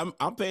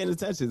 I'm paying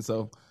attention.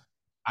 So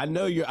I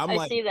know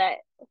I see that.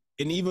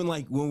 And even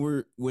like when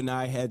we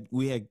had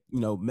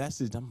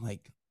messaged, I'm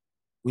like,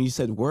 when you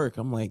said work,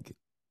 I'm like,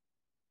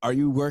 are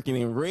you working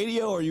in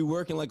radio or are you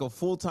working like a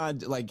full-time,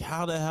 like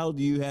how the hell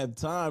do you have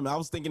time? I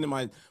was thinking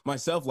to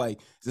myself, like,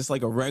 is this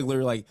like a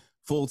regular, like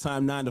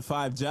full-time 9 to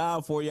 5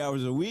 job, 40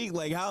 hours a week?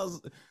 Like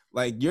how's,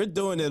 like, you're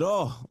doing it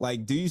all.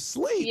 Like, do you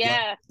sleep?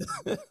 Yeah.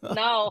 Like,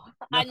 No,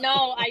 I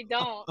know. I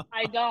don't.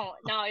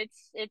 No,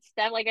 it's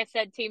that, like I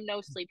said, team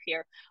no sleep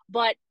here,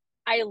 but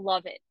I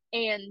love it.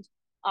 And,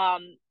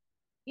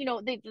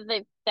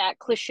 that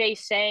cliche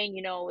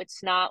saying,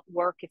 it's not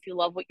work if you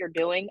love what you're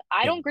doing.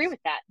 I don't agree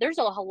with that. There's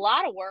a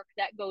lot of work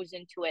that goes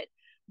into it,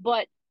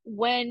 but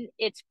when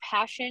it's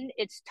passion,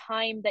 it's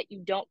time that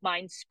you don't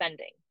mind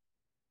spending,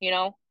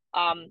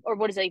 or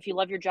what is it? If you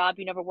love your job,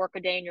 you never work a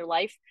day in your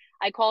life.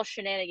 I call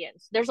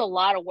shenanigans. There's a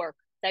lot of work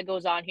that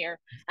goes on here,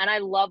 and I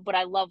love what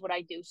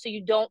I do. So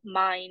you don't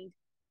mind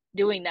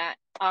doing that.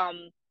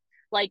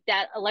 Like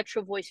that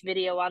Electro Voice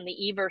video on the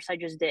Everse I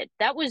just did.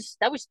 That was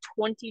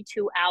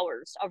 22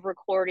 hours of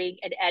recording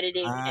and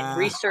editing and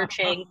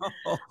researching,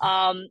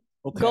 okay.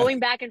 going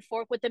back and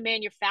forth with the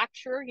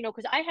manufacturer,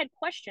 because I had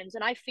questions,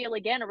 and I feel,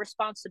 again, a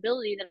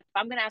responsibility that if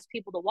I'm going to ask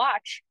people to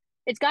watch,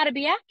 it's got to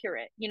be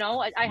accurate.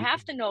 I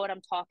have to know what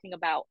I'm talking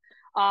about.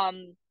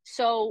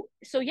 So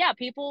yeah,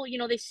 people,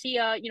 they see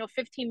a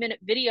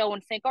 15-minute video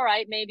and think, all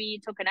right, maybe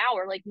it took an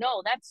hour. Like,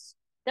 no, that's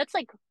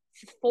like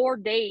 4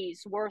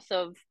 days worth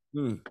of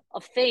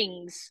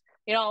things.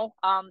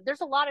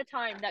 There's a lot of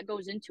time that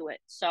goes into it.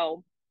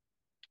 So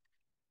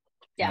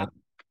yeah,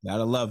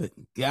 gotta love it.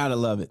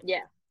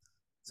 Yeah.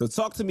 So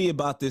talk to me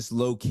about this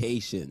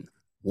location,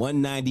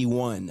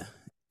 191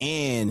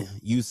 and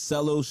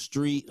Uccello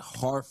Street,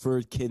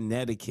 Hartford,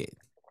 Connecticut.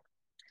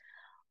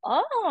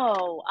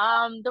 Oh,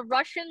 the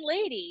Russian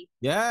lady.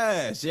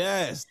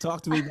 Yes.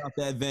 Talk to me about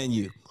that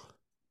venue.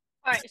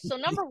 All right. So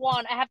number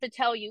one, I have to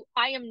tell you,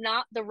 I am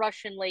not the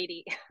Russian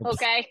lady.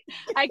 Okay.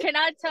 I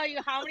cannot tell you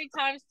how many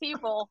times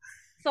people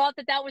thought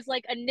that was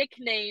like a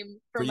nickname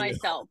for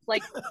myself.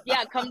 Like,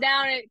 yeah, come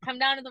down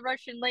to the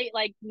Russian lady.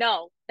 Like,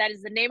 no, that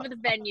is the name of the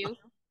venue.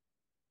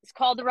 It's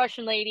called the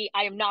Russian Lady.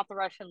 I am not the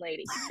Russian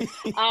lady.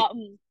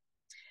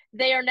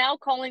 They are now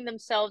calling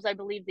themselves, I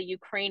believe, the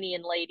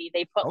Ukrainian lady.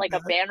 They put like a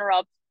banner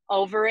up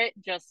over it,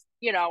 just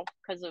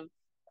because of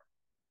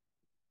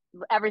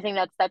everything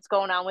that's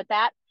going on with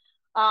that.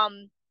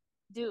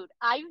 Dude,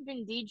 I've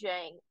been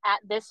DJing at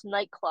this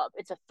nightclub.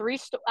 It's a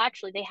 3-store.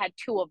 Actually, they had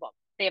 2 of them.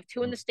 They have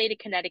 2 in the state of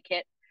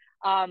Connecticut.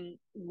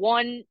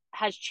 One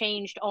has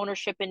changed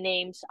ownership and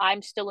names.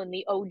 I'm still in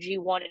the OG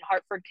one in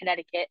Hartford,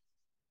 Connecticut.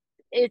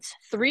 It's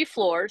 3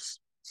 floors,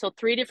 so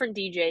 3 different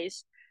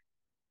DJs,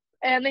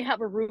 and they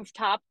have a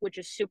rooftop, which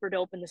is super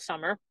dope in the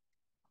summer.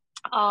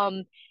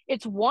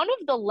 It's one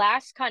of the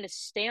last kind of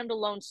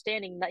standalone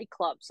standing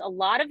nightclubs. A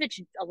lot of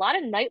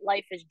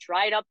nightlife is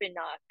dried up in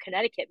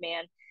Connecticut,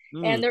 man.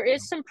 And there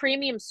is some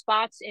premium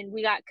spots, and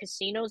we got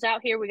casinos out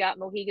here. We got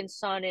Mohegan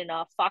Sun and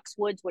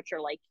Foxwoods, which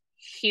are like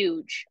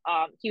huge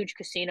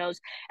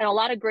casinos, and a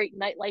lot of great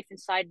nightlife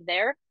inside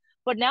there.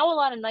 But now a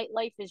lot of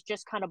nightlife is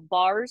just kind of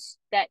bars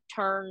that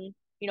turn,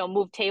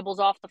 move tables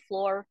off the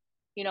floor,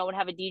 and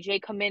have a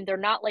DJ come in. They're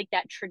not like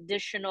that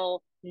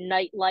traditional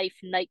nightlife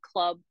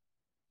nightclub,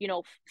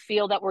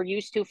 feel that we're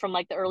used to from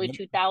like the early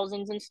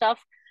 2000s and stuff.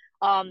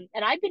 And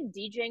I've been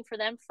DJing for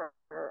them for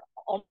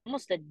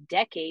almost a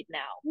decade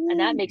now, and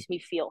that makes me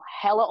feel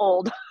hella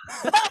old.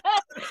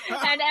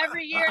 And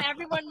every year,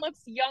 everyone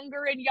looks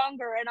younger and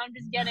younger, and I'm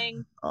just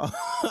getting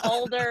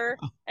older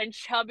and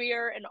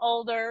chubbier and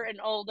older and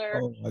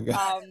older. Oh my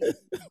God.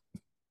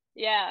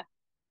 Yeah.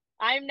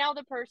 I'm now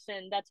the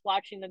person that's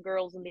watching the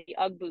girls in the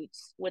Ugg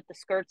boots with the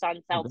skirts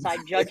on outside,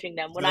 judging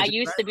them. When I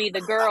used to be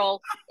the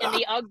girl in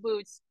the Ugg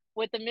boots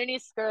with the mini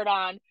skirt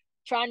on,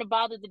 trying to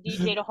bother the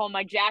DJ to hold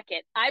my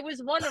jacket. I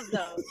was one of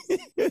those.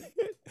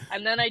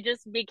 And then I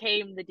just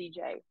became the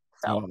DJ.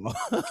 So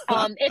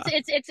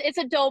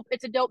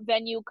it's a dope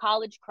venue,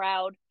 college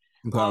crowd.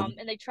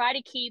 And they try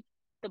to keep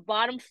the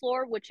bottom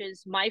floor, which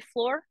is my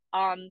floor.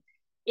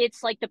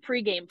 It's like the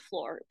pregame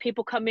floor.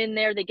 People come in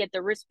there, they get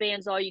their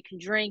wristbands, all you can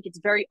drink. It's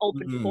very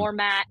open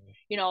format.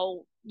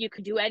 You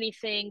could do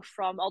anything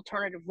from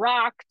alternative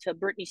rock to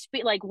Britney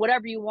Spears, like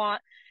whatever you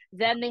want.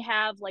 Then they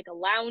have like a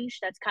lounge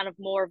that's kind of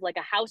more of like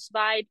a house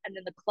vibe. And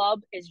then the club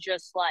is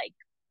just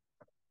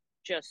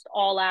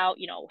all out,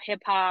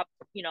 hip hop,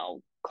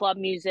 club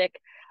music.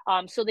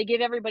 So they give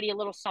everybody a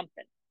little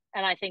something.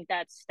 And I think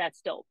that's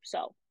dope.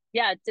 So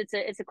yeah,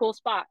 it's a cool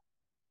spot.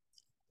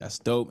 That's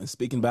dope. And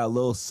speaking about a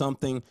little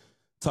something,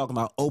 talking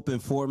about open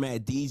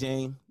format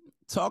DJing,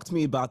 talk to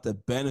me about the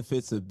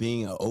benefits of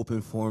being an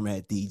open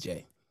format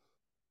DJ.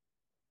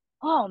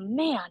 Oh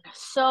man,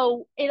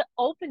 so it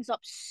opens up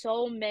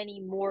so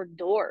many more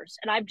doors,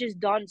 and I've just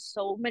done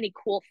so many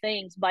cool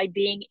things by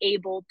being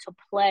able to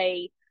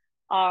play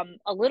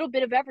a little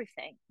bit of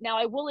everything. Now,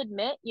 I will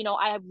admit, you know,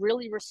 I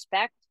really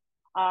respect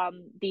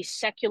these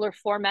secular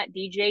format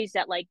DJs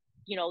that, like,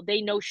 you know,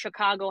 they know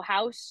Chicago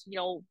house, you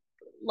know,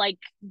 like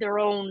their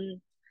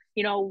own,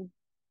 you know,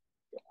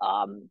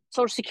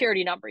 social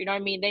security number. You know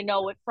what I mean? They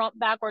know it front,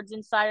 backwards,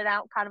 inside and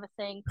out, kind of a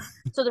thing.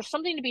 So there's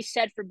something to be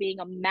said for being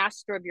a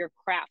master of your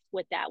craft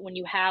with that when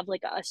you have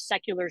like a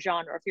secular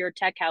genre, if you're a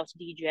tech house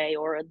DJ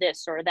or a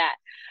this or that.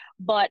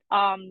 But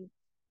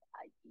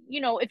you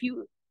know, if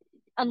you,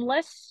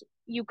 unless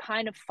you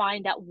kind of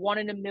find that one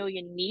in a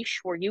million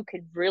niche where you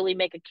could really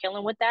make a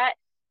killing with that,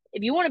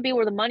 if you want to be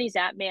where the money's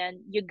at,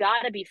 man, you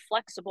got to be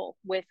flexible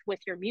with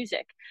your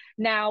music.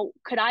 Now,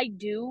 could I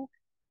do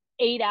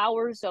 8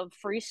 hours of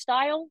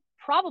freestyle?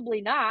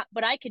 Probably not,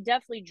 but I could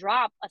definitely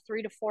drop a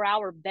 3 to 4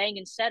 hour bang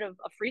instead of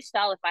a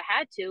freestyle if I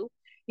had to,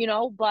 you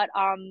know. But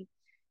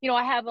you know,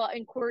 I have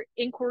an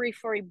inquiry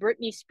for a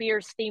Britney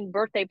Spears themed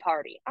birthday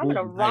party. I'm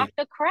gonna rock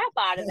the crap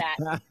out of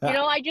that. You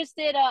know, I just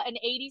did an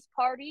 80s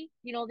party,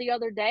 you know, the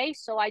other day.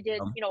 So I did,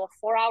 you know, a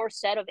 4 hour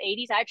set of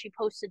 80s. I actually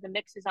posted the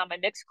mixes on my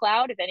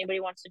Mixcloud if anybody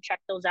wants to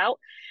check those out.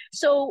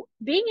 So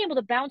being able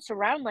to bounce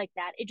around like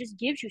that, it just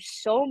gives you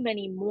so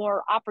many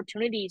more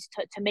opportunities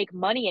to make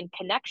money and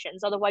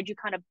connections. Otherwise, you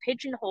kind of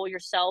pigeonhole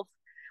yourself,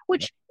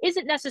 which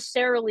isn't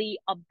necessarily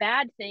a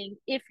bad thing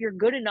if you're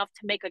good enough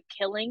to make a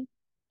killing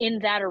in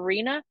that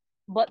arena.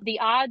 But the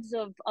odds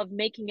of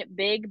making it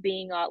big,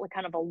 being like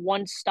kind of a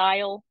one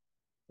style,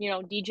 you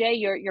know, DJ,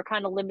 you're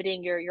kind of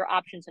limiting your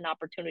options and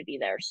opportunity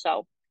there.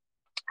 So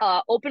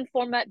open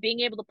format, being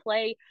able to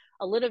play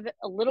a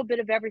little bit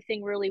of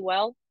everything really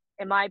well,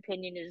 in my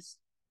opinion, is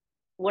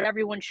what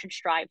everyone should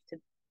strive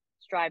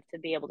to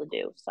be able to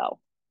do. So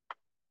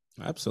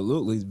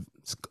absolutely,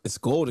 it's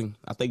golden.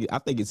 I think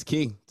it's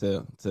key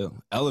to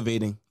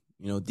elevating,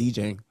 you know,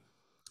 DJing.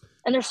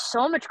 And there's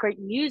so much great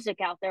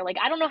music out there. Like,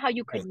 I don't know how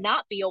you could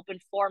not be open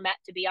format,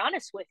 to be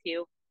honest with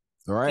you.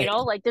 Right. You know,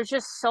 like there's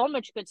just so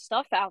much good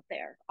stuff out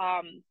there.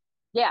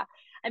 Yeah.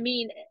 I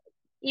mean,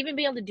 even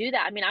being able to do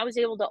that. I mean, I was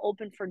able to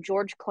open for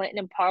George Clinton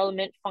in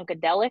Parliament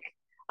Funkadelic,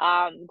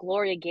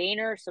 Gloria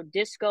Gaynor, so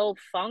disco,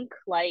 funk.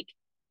 Like,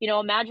 you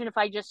know, imagine if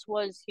I just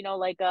was, you know,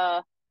 like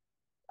a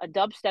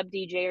dubstep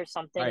DJ or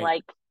something. Right.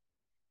 Like,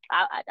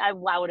 I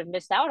would have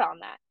missed out on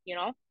that, you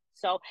know?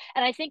 So,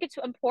 and I think it's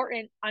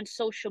important on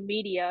social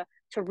media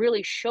to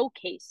really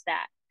showcase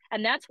that.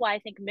 And that's why I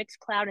think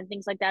Mixcloud and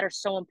things like that are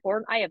so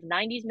important. I have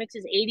 90s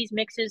mixes, 80s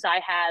mixes.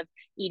 I have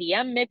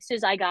EDM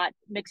mixes. I got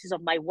mixes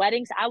of my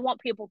weddings. I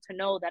want people to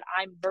know that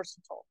I'm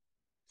versatile.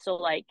 So,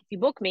 like, if you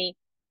book me,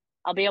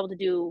 I'll be able to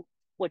do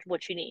what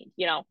you need,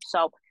 you know?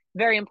 So,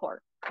 very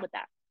important with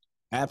that.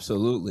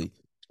 Absolutely.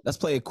 Let's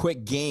play a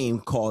quick game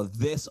called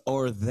This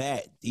or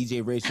That.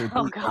 DJ Rachel,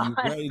 are you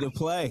ready to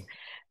play?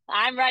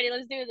 I'm ready.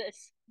 Let's do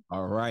this.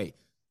 All right.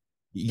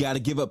 You got to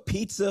give up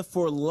pizza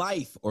for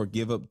life or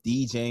give up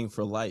DJing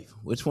for life.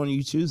 Which one are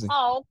you choosing?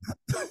 Oh,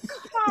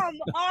 come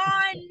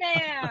on,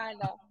 man.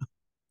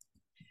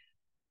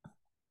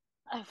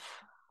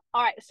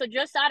 All right. So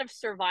just out of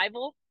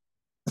survival,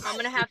 I'm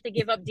going to have to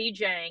give up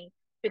DJing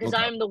because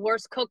I am the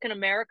worst cook in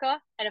America.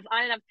 And if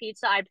I didn't have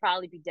pizza, I'd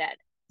probably be dead.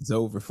 It's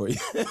over for you.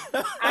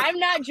 I'm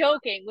not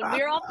joking. When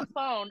we're off the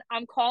phone,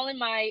 I'm calling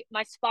my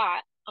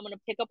spot. I'm going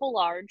to pick up a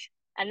large.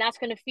 And that's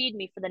going to feed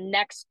me for the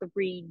next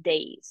 3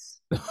 days.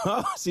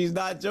 She's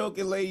not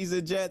joking, ladies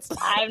and gents.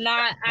 I'm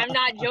not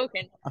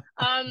joking.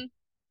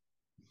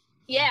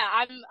 Yeah,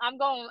 I'm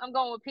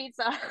going with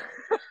pizza.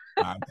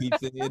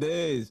 Pizza it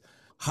is.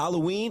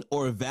 Halloween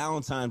or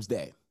Valentine's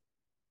Day?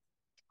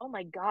 Oh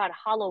my God,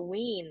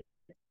 Halloween.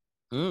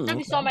 Have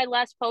you saw my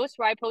last post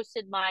where I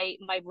posted my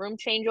room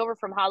changeover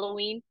from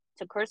Halloween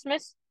to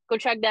Christmas? Go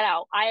check that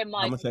out. I am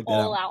like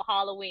all out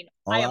Halloween.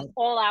 I am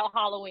all out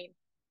Halloween.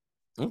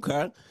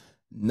 Okay.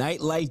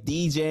 Nightlife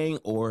DJing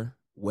or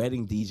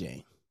wedding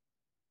DJing?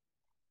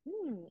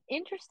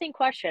 Interesting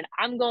question.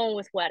 I'm going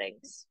with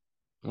weddings.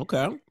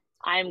 Okay.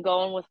 I'm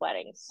going with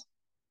weddings.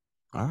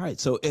 All right.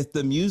 So if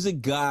the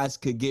music gods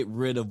could get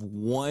rid of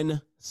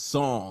one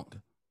song,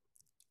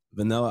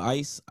 Vanilla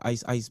Ice,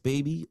 Ice Ice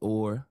Baby,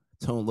 or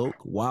Tone Loc,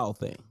 Wild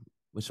Thing,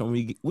 which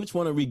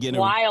one are we getting?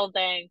 Wild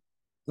Thing.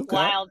 Okay.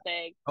 Wild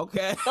Thing.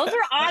 Okay. Those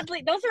are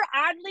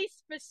oddly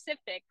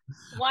specific.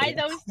 Why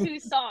those two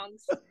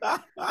songs?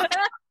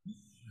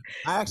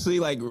 I actually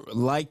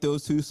like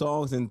those two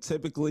songs, and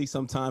typically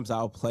sometimes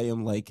I'll play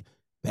them like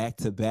back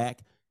to back,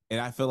 and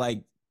I feel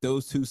like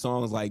those two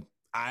songs, like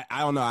I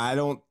don't know, I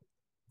don't,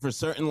 for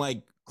certain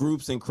like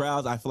groups and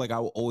crowds, I feel like I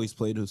will always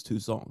play those two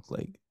songs.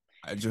 Like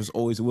I just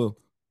always will.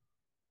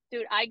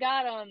 Dude, I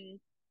got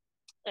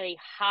a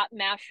hot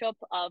mashup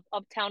of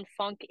Uptown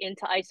Funk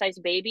into Ice Ice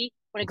Baby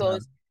when it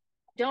goes,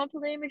 "Don't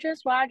believe me,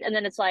 just watch," and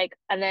then it's like,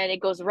 and then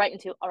it goes right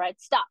into, "All right,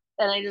 stop."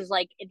 And I just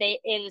like, it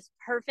is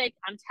perfect.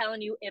 I'm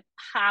telling you, it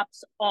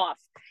pops off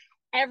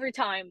every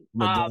time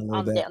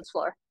on the dance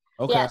floor.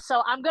 Okay. Yeah,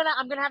 so I'm gonna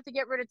have to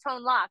get rid of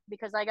Tone Loc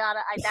because that's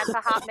a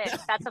hot mix.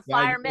 That's a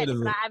fire mix.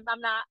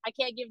 I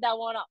can't give that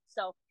one up.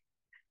 So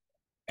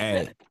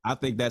hey, I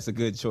think that's a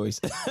good choice.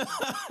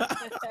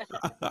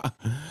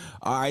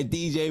 All right,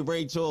 DJ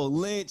Rachel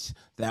Lynch.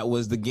 That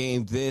was the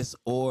game, this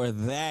or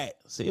that.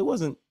 See, it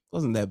wasn't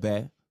that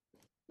bad.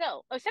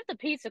 No, except the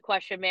pizza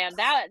question, man.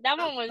 That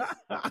one was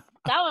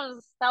that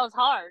was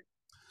hard.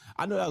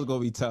 I know that was gonna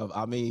be tough.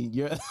 I mean,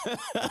 you're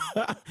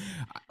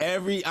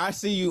I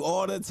see you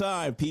all the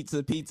time.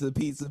 Pizza, pizza,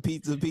 pizza,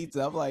 pizza,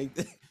 pizza. I'm like,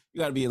 you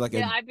gotta be like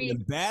an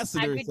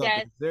ambassador or something.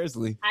 Dead.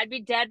 Seriously. I'd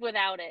be dead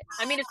without it.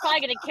 I mean, it's probably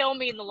gonna kill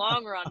me in the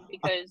long run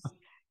because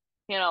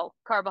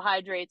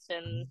carbohydrates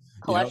and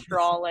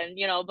cholesterol and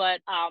but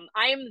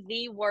I am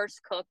the worst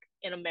cook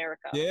in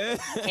America. Yeah.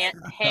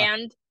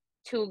 hand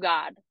to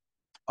God.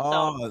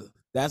 Oh, so.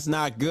 That's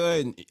not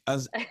good.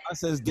 Us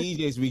as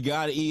DJs, we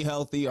gotta eat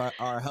healthy.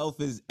 Our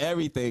health is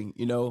everything,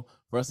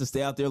 for us to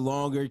stay out there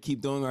longer, keep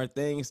doing our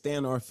thing, stay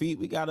on our feet.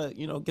 We gotta,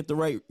 get the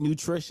right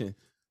nutrition.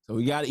 So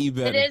we gotta eat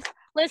better. It is.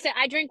 Listen,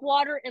 I drink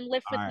water and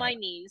lift with my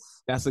knees.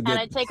 That's a good. And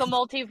I take a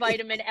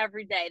multivitamin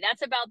every day.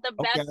 That's about the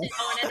best. And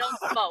I don't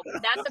smoke.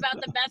 That's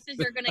about the best as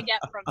you're gonna get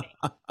from me.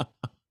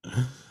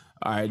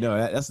 All right, no,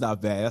 that's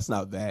not bad. That's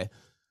not bad.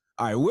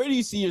 All right, where do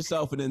you see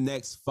yourself in the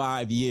next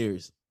 5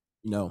 years?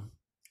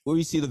 Where do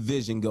you see the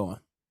vision going?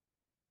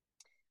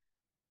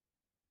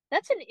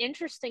 That's an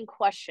interesting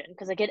question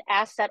because I get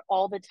asked that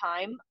all the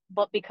time.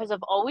 But because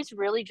I've always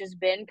really just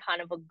been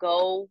kind of a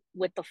go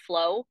with the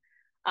flow.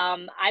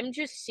 I'm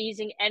just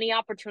seizing any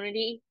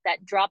opportunity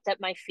that dropped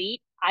at my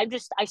feet. I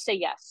say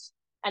yes.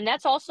 And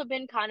that's also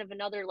been kind of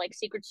another like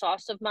secret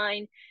sauce of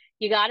mine.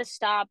 You got to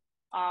stop,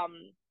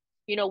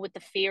 with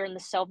the fear and the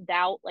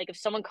self-doubt. Like if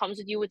someone comes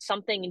with you with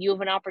something and you have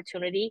an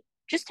opportunity,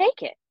 just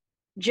take it.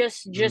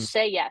 Just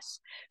say yes.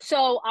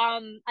 So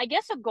I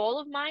guess a goal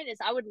of mine is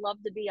I would love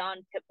to be on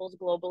Pitbull's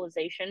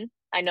Globalization.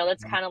 I know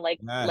that's kind of like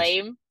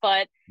lame,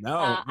 but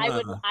I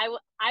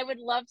would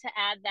love to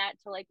add that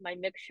to like my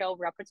mix show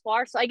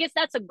repertoire. So I guess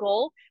that's a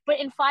goal. But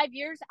in 5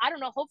 years, I don't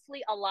know,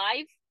 hopefully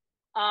alive,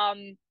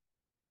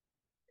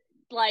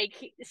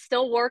 like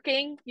still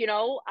working,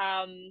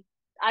 I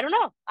don't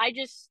know. I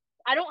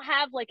don't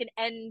have like an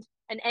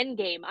end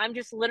game. I'm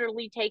just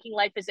literally taking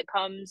life as it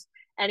comes,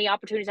 any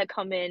opportunities that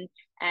come in.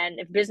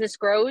 And if business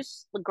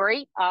grows,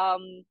 great.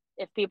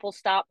 If people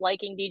stop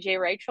liking DJ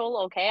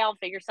Rachel, okay, I'll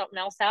figure something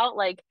else out.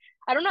 Like,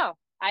 I don't know.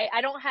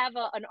 I don't have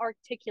an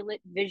articulate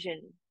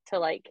vision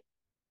to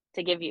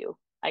give you,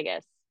 I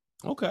guess.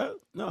 Okay.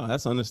 No,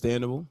 that's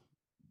understandable.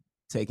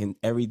 Taking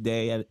every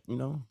day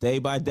day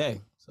by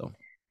day. So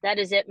that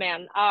is it,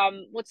 man.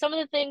 With some of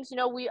the things,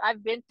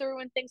 I've been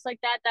through and things like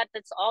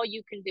that's all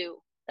you can do.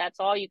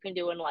 That's all you can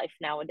do in life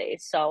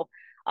nowadays. So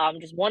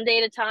just one day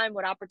at a time,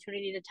 one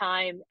opportunity at a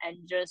time, and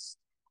just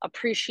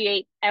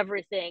appreciate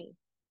everything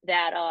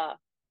that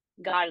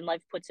God and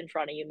life puts in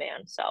front of you,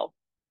 man. So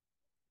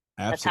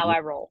that's how I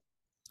roll.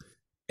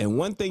 And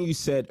one thing you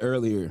said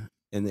earlier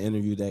in the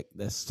interview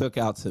that stuck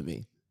out to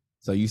me.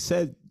 So you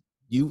said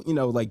you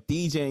like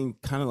DJing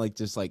kind of like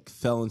just like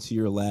fell into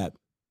your lap.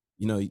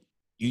 You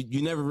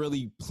never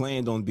really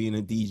planned on being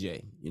a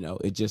DJ.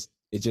 It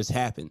just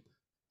happened.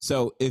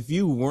 So if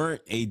you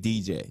weren't a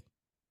DJ,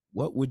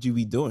 what would you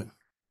be doing?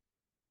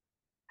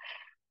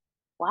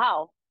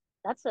 Wow,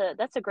 that's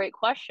a great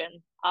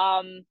question.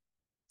 I'd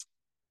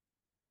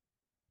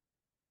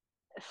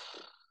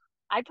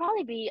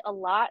probably be a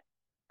lot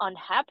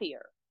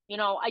unhappier.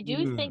 I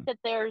do think that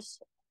there's,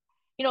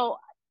 I'm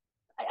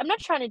not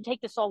trying to take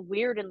this all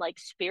weird and like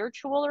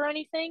spiritual or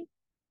anything,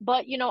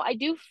 but I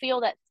do feel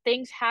that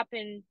things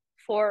happen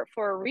for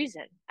a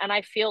reason, and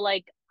I feel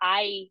like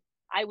I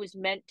was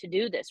meant to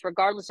do this,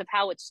 regardless of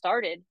how it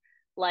started.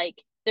 Like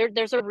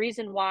there's a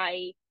reason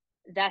why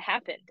that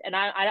happened, and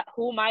I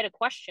who am I to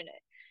question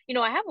it?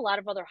 I have a lot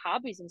of other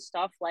hobbies and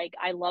stuff. Like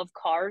I love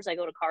cars. I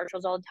go to car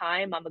shows all the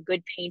time. I'm a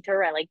good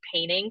painter. I like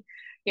painting.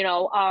 I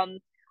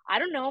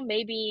don't know.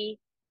 Maybe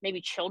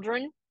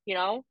children.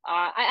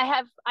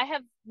 I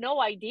have no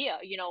idea.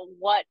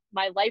 What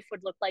my life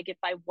would look like if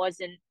I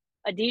wasn't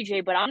a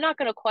DJ. But I'm not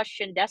gonna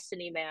question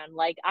destiny, man.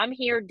 Like I'm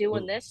here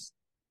doing this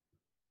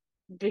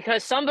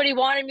because somebody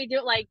wanted me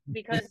to, like,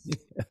 because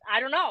I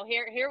don't know.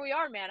 Here we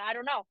are, man. I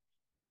don't know.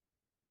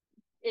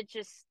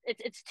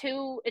 It's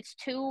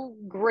too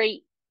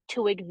great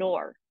to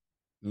ignore.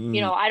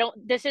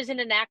 This isn't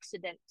an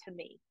accident to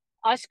me.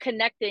 Us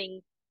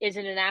connecting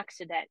isn't an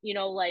accident.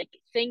 Like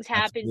things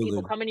happen. Absolutely.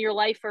 People come into your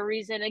life for a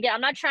reason. Again,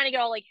 I'm not trying to get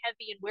all like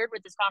heavy and weird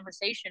with this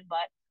conversation,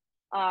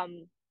 but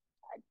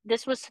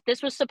this was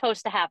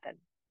supposed to happen,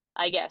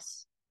 I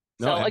guess.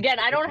 So again,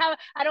 I don't have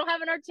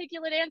an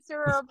articulate answer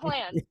or a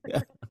plan.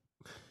 Yeah.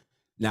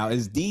 Now,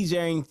 is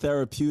DJing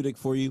therapeutic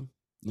for you?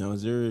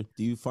 Do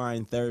you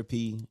find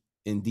therapy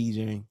in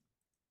DJing?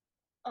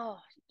 Oh,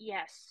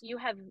 yes. You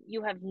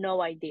have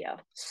no idea.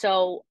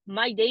 So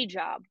my day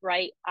job,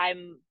 right?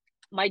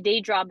 My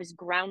day job is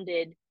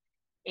grounded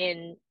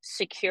in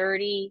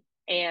security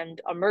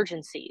and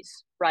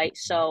emergencies, right?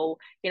 So,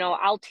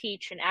 I'll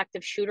teach an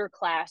active shooter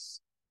class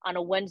on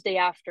a Wednesday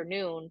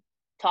afternoon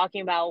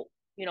talking about,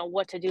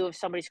 what to do if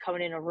somebody's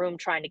coming in a room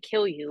trying to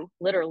kill you,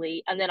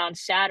 literally. And then on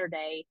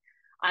Saturday,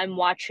 I'm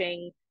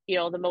watching,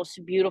 the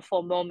most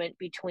beautiful moment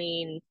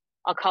between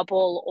a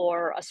couple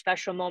or a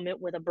special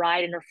moment with a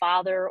bride and her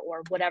father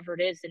or whatever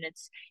it is. And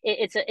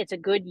it's a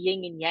good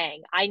yin and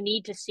yang. I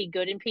need to see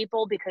good in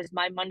people because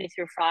my Monday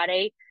through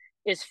Friday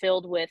is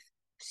filled with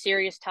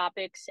serious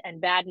topics and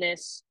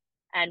badness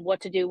and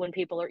what to do when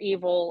people are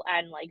evil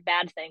and like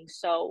bad things.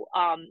 So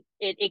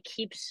it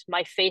keeps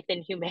my faith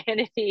in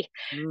humanity,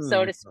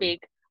 so to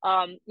speak.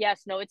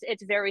 Yes, no,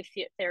 it's very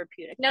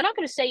therapeutic. Now, I'm not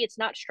going to say it's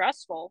not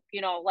stressful.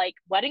 You know, like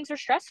weddings are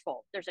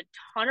stressful. There's a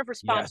ton of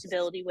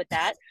responsibility with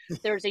that.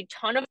 There's a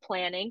ton of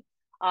planning.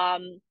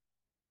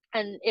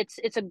 And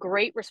it's a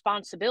great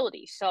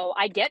responsibility. So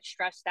I get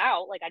stressed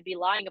out. Like I'd be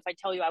lying if I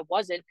tell you I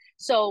wasn't.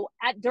 So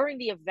during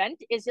the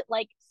event, is it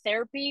like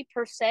therapy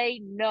per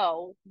se?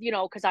 No, you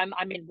know, because I'm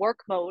in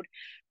work mode.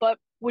 But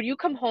when you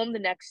come home the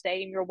next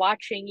day and you're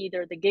watching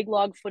either the gig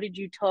log footage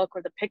you took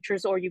or the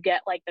pictures, or you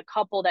get like the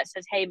couple that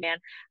says, "Hey man,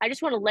 I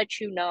just want to let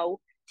you know,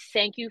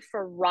 thank you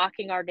for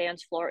rocking our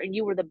dance floor. And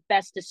you were the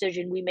best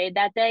decision we made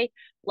that day."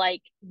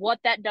 Like what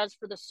that does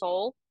for the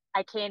soul,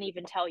 I can't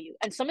even tell you.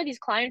 And some of these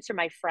clients are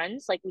my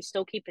friends. Like we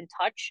still keep in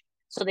touch.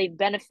 So they've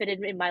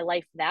benefited in my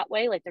life that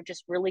way. Like they're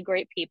just really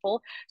great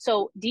people.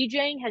 So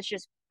DJing has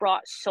just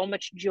brought so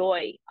much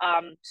joy.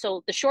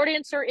 So the short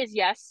answer is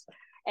yes.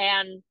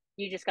 And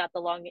you just got the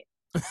long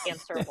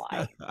answer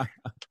why.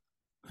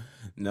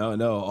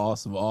 No,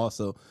 awesome.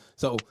 Also,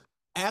 so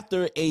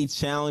after a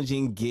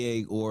challenging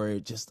gig or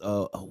just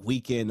a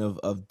weekend of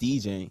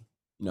DJing,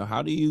 you know,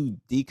 how do you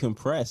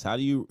decompress? How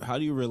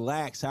do you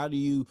relax? How do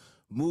you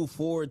move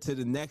forward to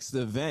the next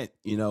event?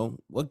 You know,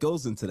 what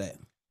goes into that?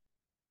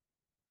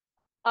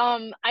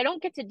 I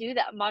don't get to do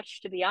that much,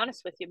 to be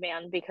honest with you,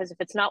 man, because if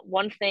it's not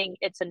one thing,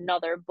 it's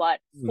another. But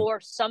for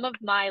some of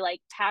my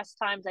like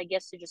pastimes, I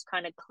guess to just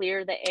kind of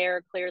clear the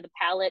air, clear the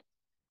palate.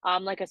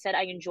 Like I said,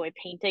 I enjoy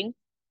painting.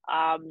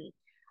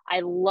 I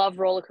love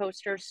roller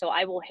coasters, so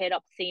I will hit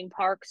up theme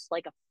parks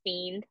like a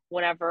fiend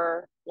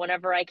whenever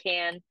I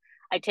can.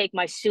 I take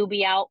my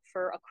Subi out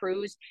for a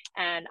cruise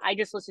and I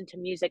just listen to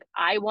music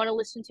I want to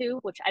listen to,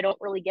 which I don't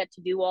really get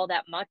to do all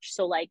that much.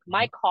 So like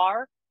my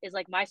car is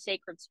like my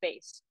sacred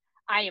space.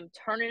 I am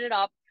turning it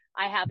up.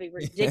 I have a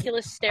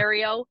ridiculous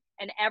stereo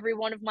in every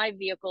one of my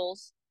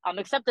vehicles,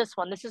 except this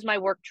one. This is my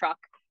work truck.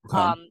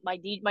 Okay.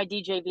 My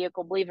DJ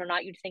vehicle, believe it or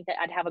not, you'd think that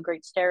I'd have a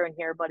great stereo in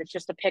here, but it's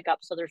just a pickup,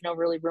 so there's no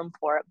really room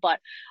for it. But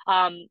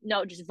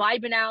no, just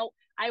vibing out.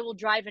 I will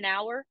drive an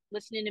hour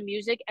listening to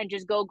music and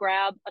just go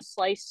grab a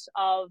slice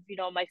of, you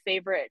know, my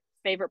favorite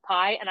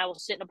pie, and I will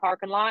sit in a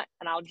parking lot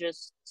and I'll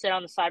just sit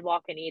on the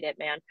sidewalk and eat it,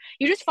 man.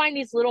 You just find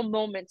these little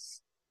moments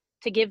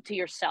to give to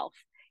yourself,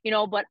 you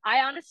know. But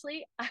I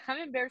honestly, I'm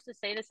embarrassed to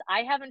say this,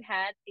 I haven't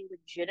had a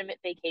legitimate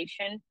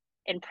vacation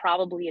in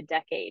probably a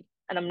decade,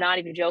 and I'm not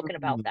even joking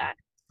about that.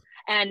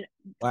 And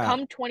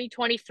come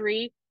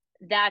 2023,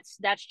 that's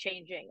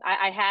changing.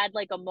 I had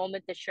like a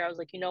moment this year. I was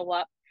like, you know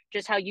what?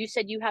 Just how you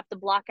said you have to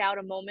block out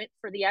a moment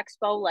for the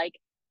expo, like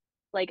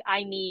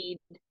I need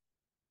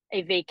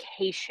a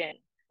vacation,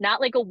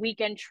 not like a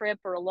weekend trip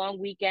or a long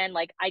weekend.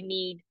 Like I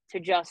need to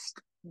just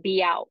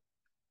be out.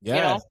 Yeah,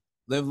 you know?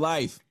 Live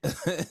life.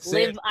 Yes,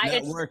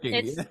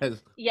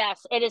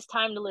 it is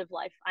time to live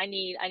life. I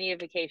need a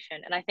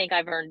vacation, and I think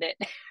I've earned it.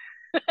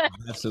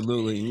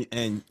 Absolutely.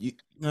 And you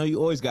know, you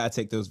always got to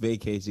take those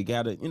vacations. You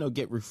got to, you know,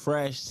 get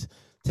refreshed,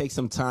 take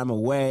some time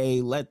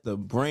away, let the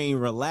brain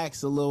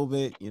relax a little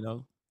bit, you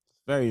know.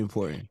 Very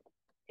important.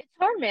 It's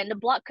hard, man, to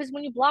block, because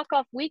when you block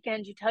off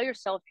weekends, you tell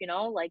yourself, you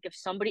know, like if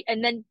somebody,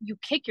 and then you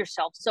kick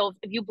yourself. So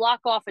if you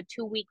block off a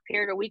 2-week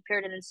period or week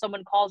period, and then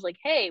someone calls like,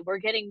 "Hey, we're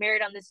getting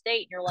married on this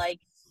date," and you're like,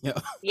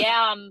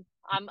 "Yeah,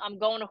 I'm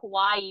going to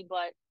Hawaii,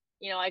 but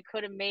you know, I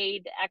could have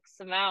made X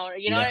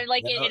amount," you know,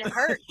 like it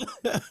hurts.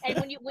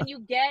 And when you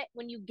get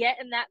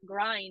in that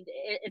grind,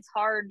 it's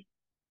hard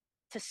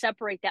to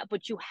separate that,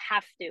 but you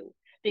have to,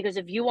 because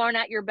if you aren't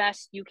at your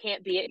best, you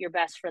can't be at your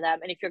best for them.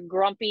 And if you're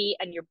grumpy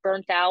and you're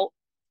burnt out,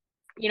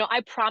 you know,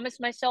 I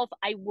promised myself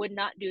I would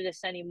not do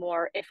this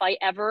anymore. If I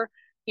ever,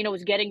 you know,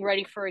 was getting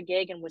ready for a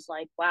gig and was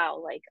like,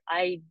 wow, like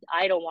I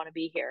don't want to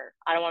be here.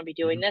 I don't want to be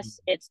doing this.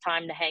 It's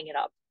time to hang it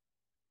up.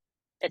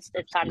 It's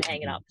time to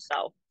hang it up.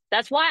 So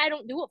that's why I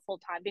don't do it full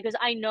time, because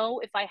I know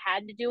if I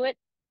had to do it,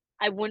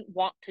 I wouldn't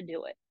want to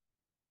do it.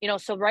 You know,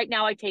 so right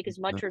now I take as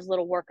much or as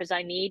little work as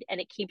I need, and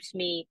it keeps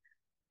me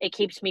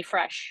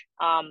fresh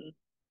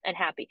and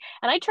happy.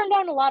 And I turn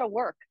down a lot of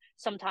work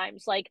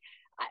sometimes. Like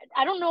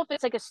I don't know if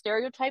it's like a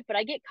stereotype, but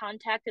I get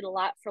contacted a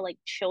lot for like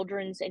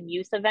children's and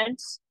youth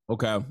events.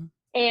 Okay.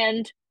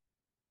 And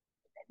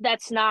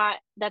that's not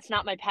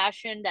my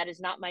passion. That is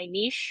not my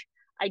niche.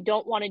 I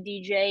don't want to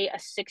DJ a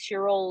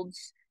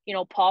 6-year-old's, you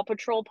know, Paw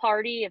Patrol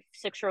party. If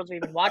 6-year-olds are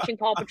even watching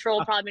Paw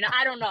Patrol, probably not.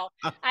 I don't know.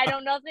 I know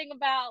nothing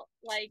about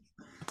like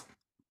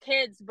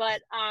kids,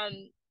 but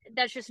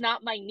that's just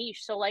not my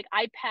niche. So like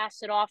I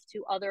pass it off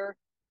to other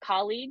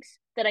colleagues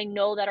that I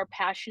know that are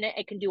passionate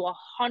and can do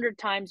 100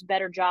 times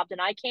better job than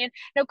I can.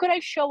 Now, could I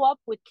show up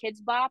with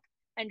Kids Bop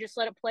and just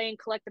let it play and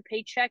collect a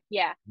paycheck?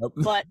 Yeah. Nope.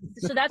 But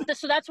so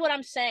that's what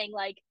I'm saying.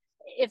 Like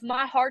if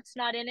my heart's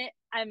not in it,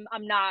 I'm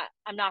not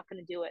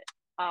going to do it.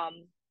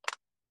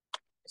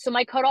 So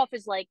my cutoff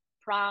is like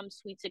prom,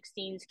 sweet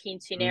 16s,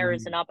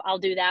 quinceañeras and up. I'll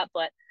do that,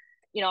 but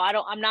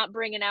I'm not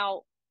bringing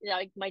out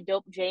like my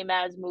dope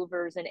JMAS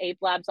movers and Ape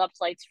Labs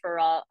uplights for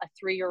a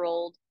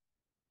 3-year-old,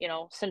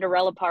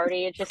 Cinderella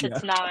party. It's just,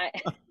 it's not,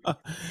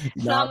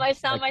 it's not my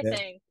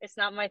thing. It's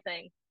not my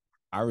thing.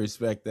 I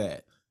respect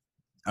that.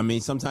 I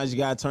mean, sometimes you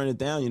got to turn it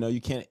down.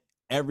 You can't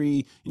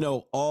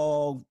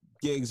all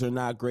gigs are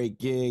not great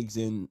gigs,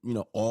 and,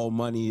 all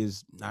money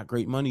is not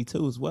great money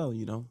too as well.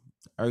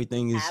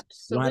 Everything is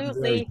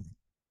absolutely.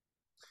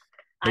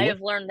 I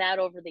have learned that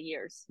over the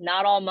years.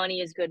 Not all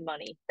money is good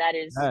money. That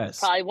is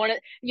probably one of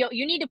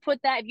you need to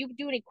put that, if you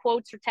do any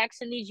quotes or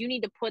texts in these, you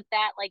need to put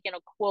that like in a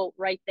quote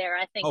right there.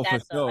 I think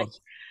that's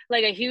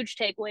like a huge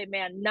takeaway,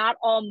 man. Not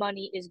all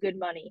money is good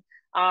money.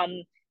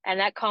 And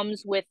that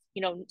comes with,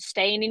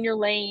 staying in your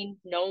lane,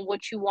 knowing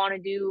what you want to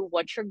do,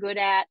 what you're good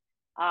at.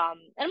 And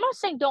I'm not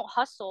saying don't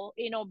hustle,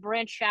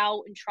 branch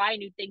out and try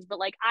new things, but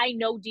like, I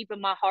know deep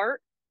in my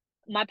heart,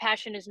 my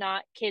passion is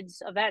not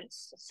kids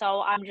events.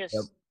 So I'm just,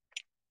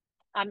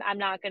 I'm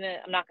not gonna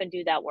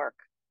do that work.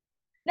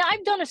 Now,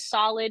 I've done a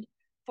solid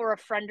for a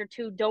friend or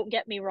two, don't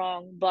get me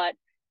wrong, but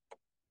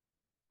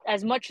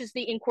as much as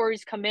the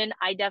inquiries come in,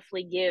 I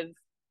definitely give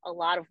a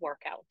lot of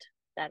work out.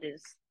 That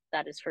is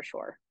for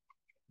sure.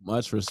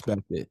 Much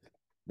respected.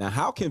 Now,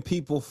 how can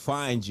people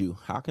find you?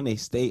 How can they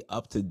stay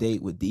up to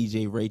date with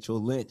DJ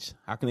Rachel Lynch?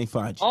 How can they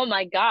find you? Oh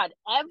my God,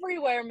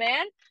 everywhere,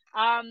 man.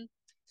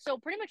 So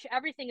pretty much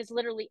everything is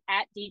literally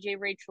at DJ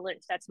Rachel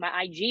Lynch. That's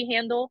my IG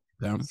handle.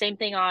 Same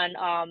thing on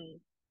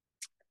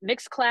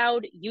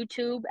Mixcloud,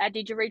 YouTube at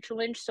DJ Rachel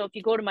Lynch. So if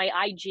you go to my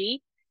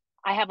IG,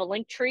 I have a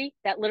link tree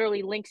that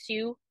literally links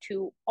you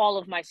to all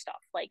of my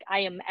stuff. Like, I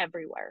am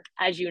everywhere,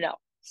 as you know.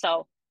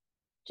 So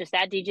just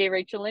at DJ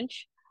Rachel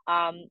Lynch.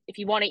 If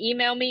you want to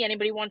email me,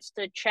 anybody wants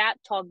to chat,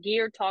 talk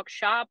gear, talk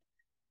shop,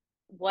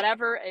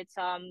 whatever, it's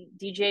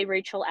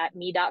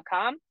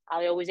djrachel@me.com.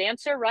 I always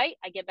answer, right?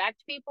 I get back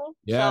to people.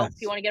 So if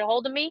you want to get a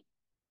hold of me,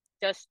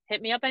 just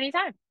hit me up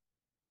anytime.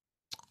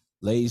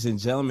 Ladies and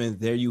gentlemen,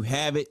 there you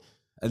have it.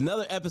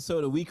 Another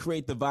episode of We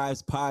Create the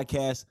Vibes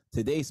podcast.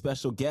 Today's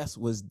special guest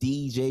was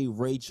DJ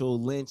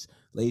Rachel Lynch.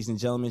 Ladies and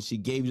gentlemen, she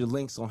gave you the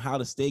links on how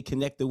to stay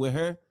connected with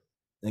her.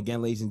 And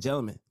again, ladies and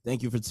gentlemen,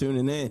 thank you for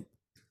tuning in.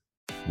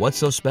 What's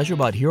so special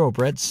about Hero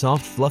Bread's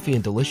soft, fluffy,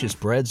 and delicious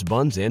breads,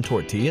 buns, and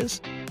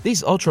tortillas?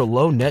 These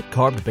ultra-low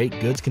net-carb baked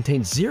goods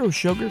contain zero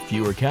sugar,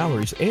 fewer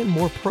calories, and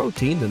more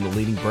protein than the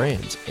leading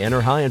brands, and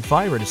are high in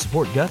fiber to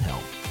support gut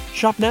health.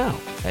 Shop now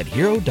at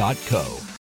hero.co.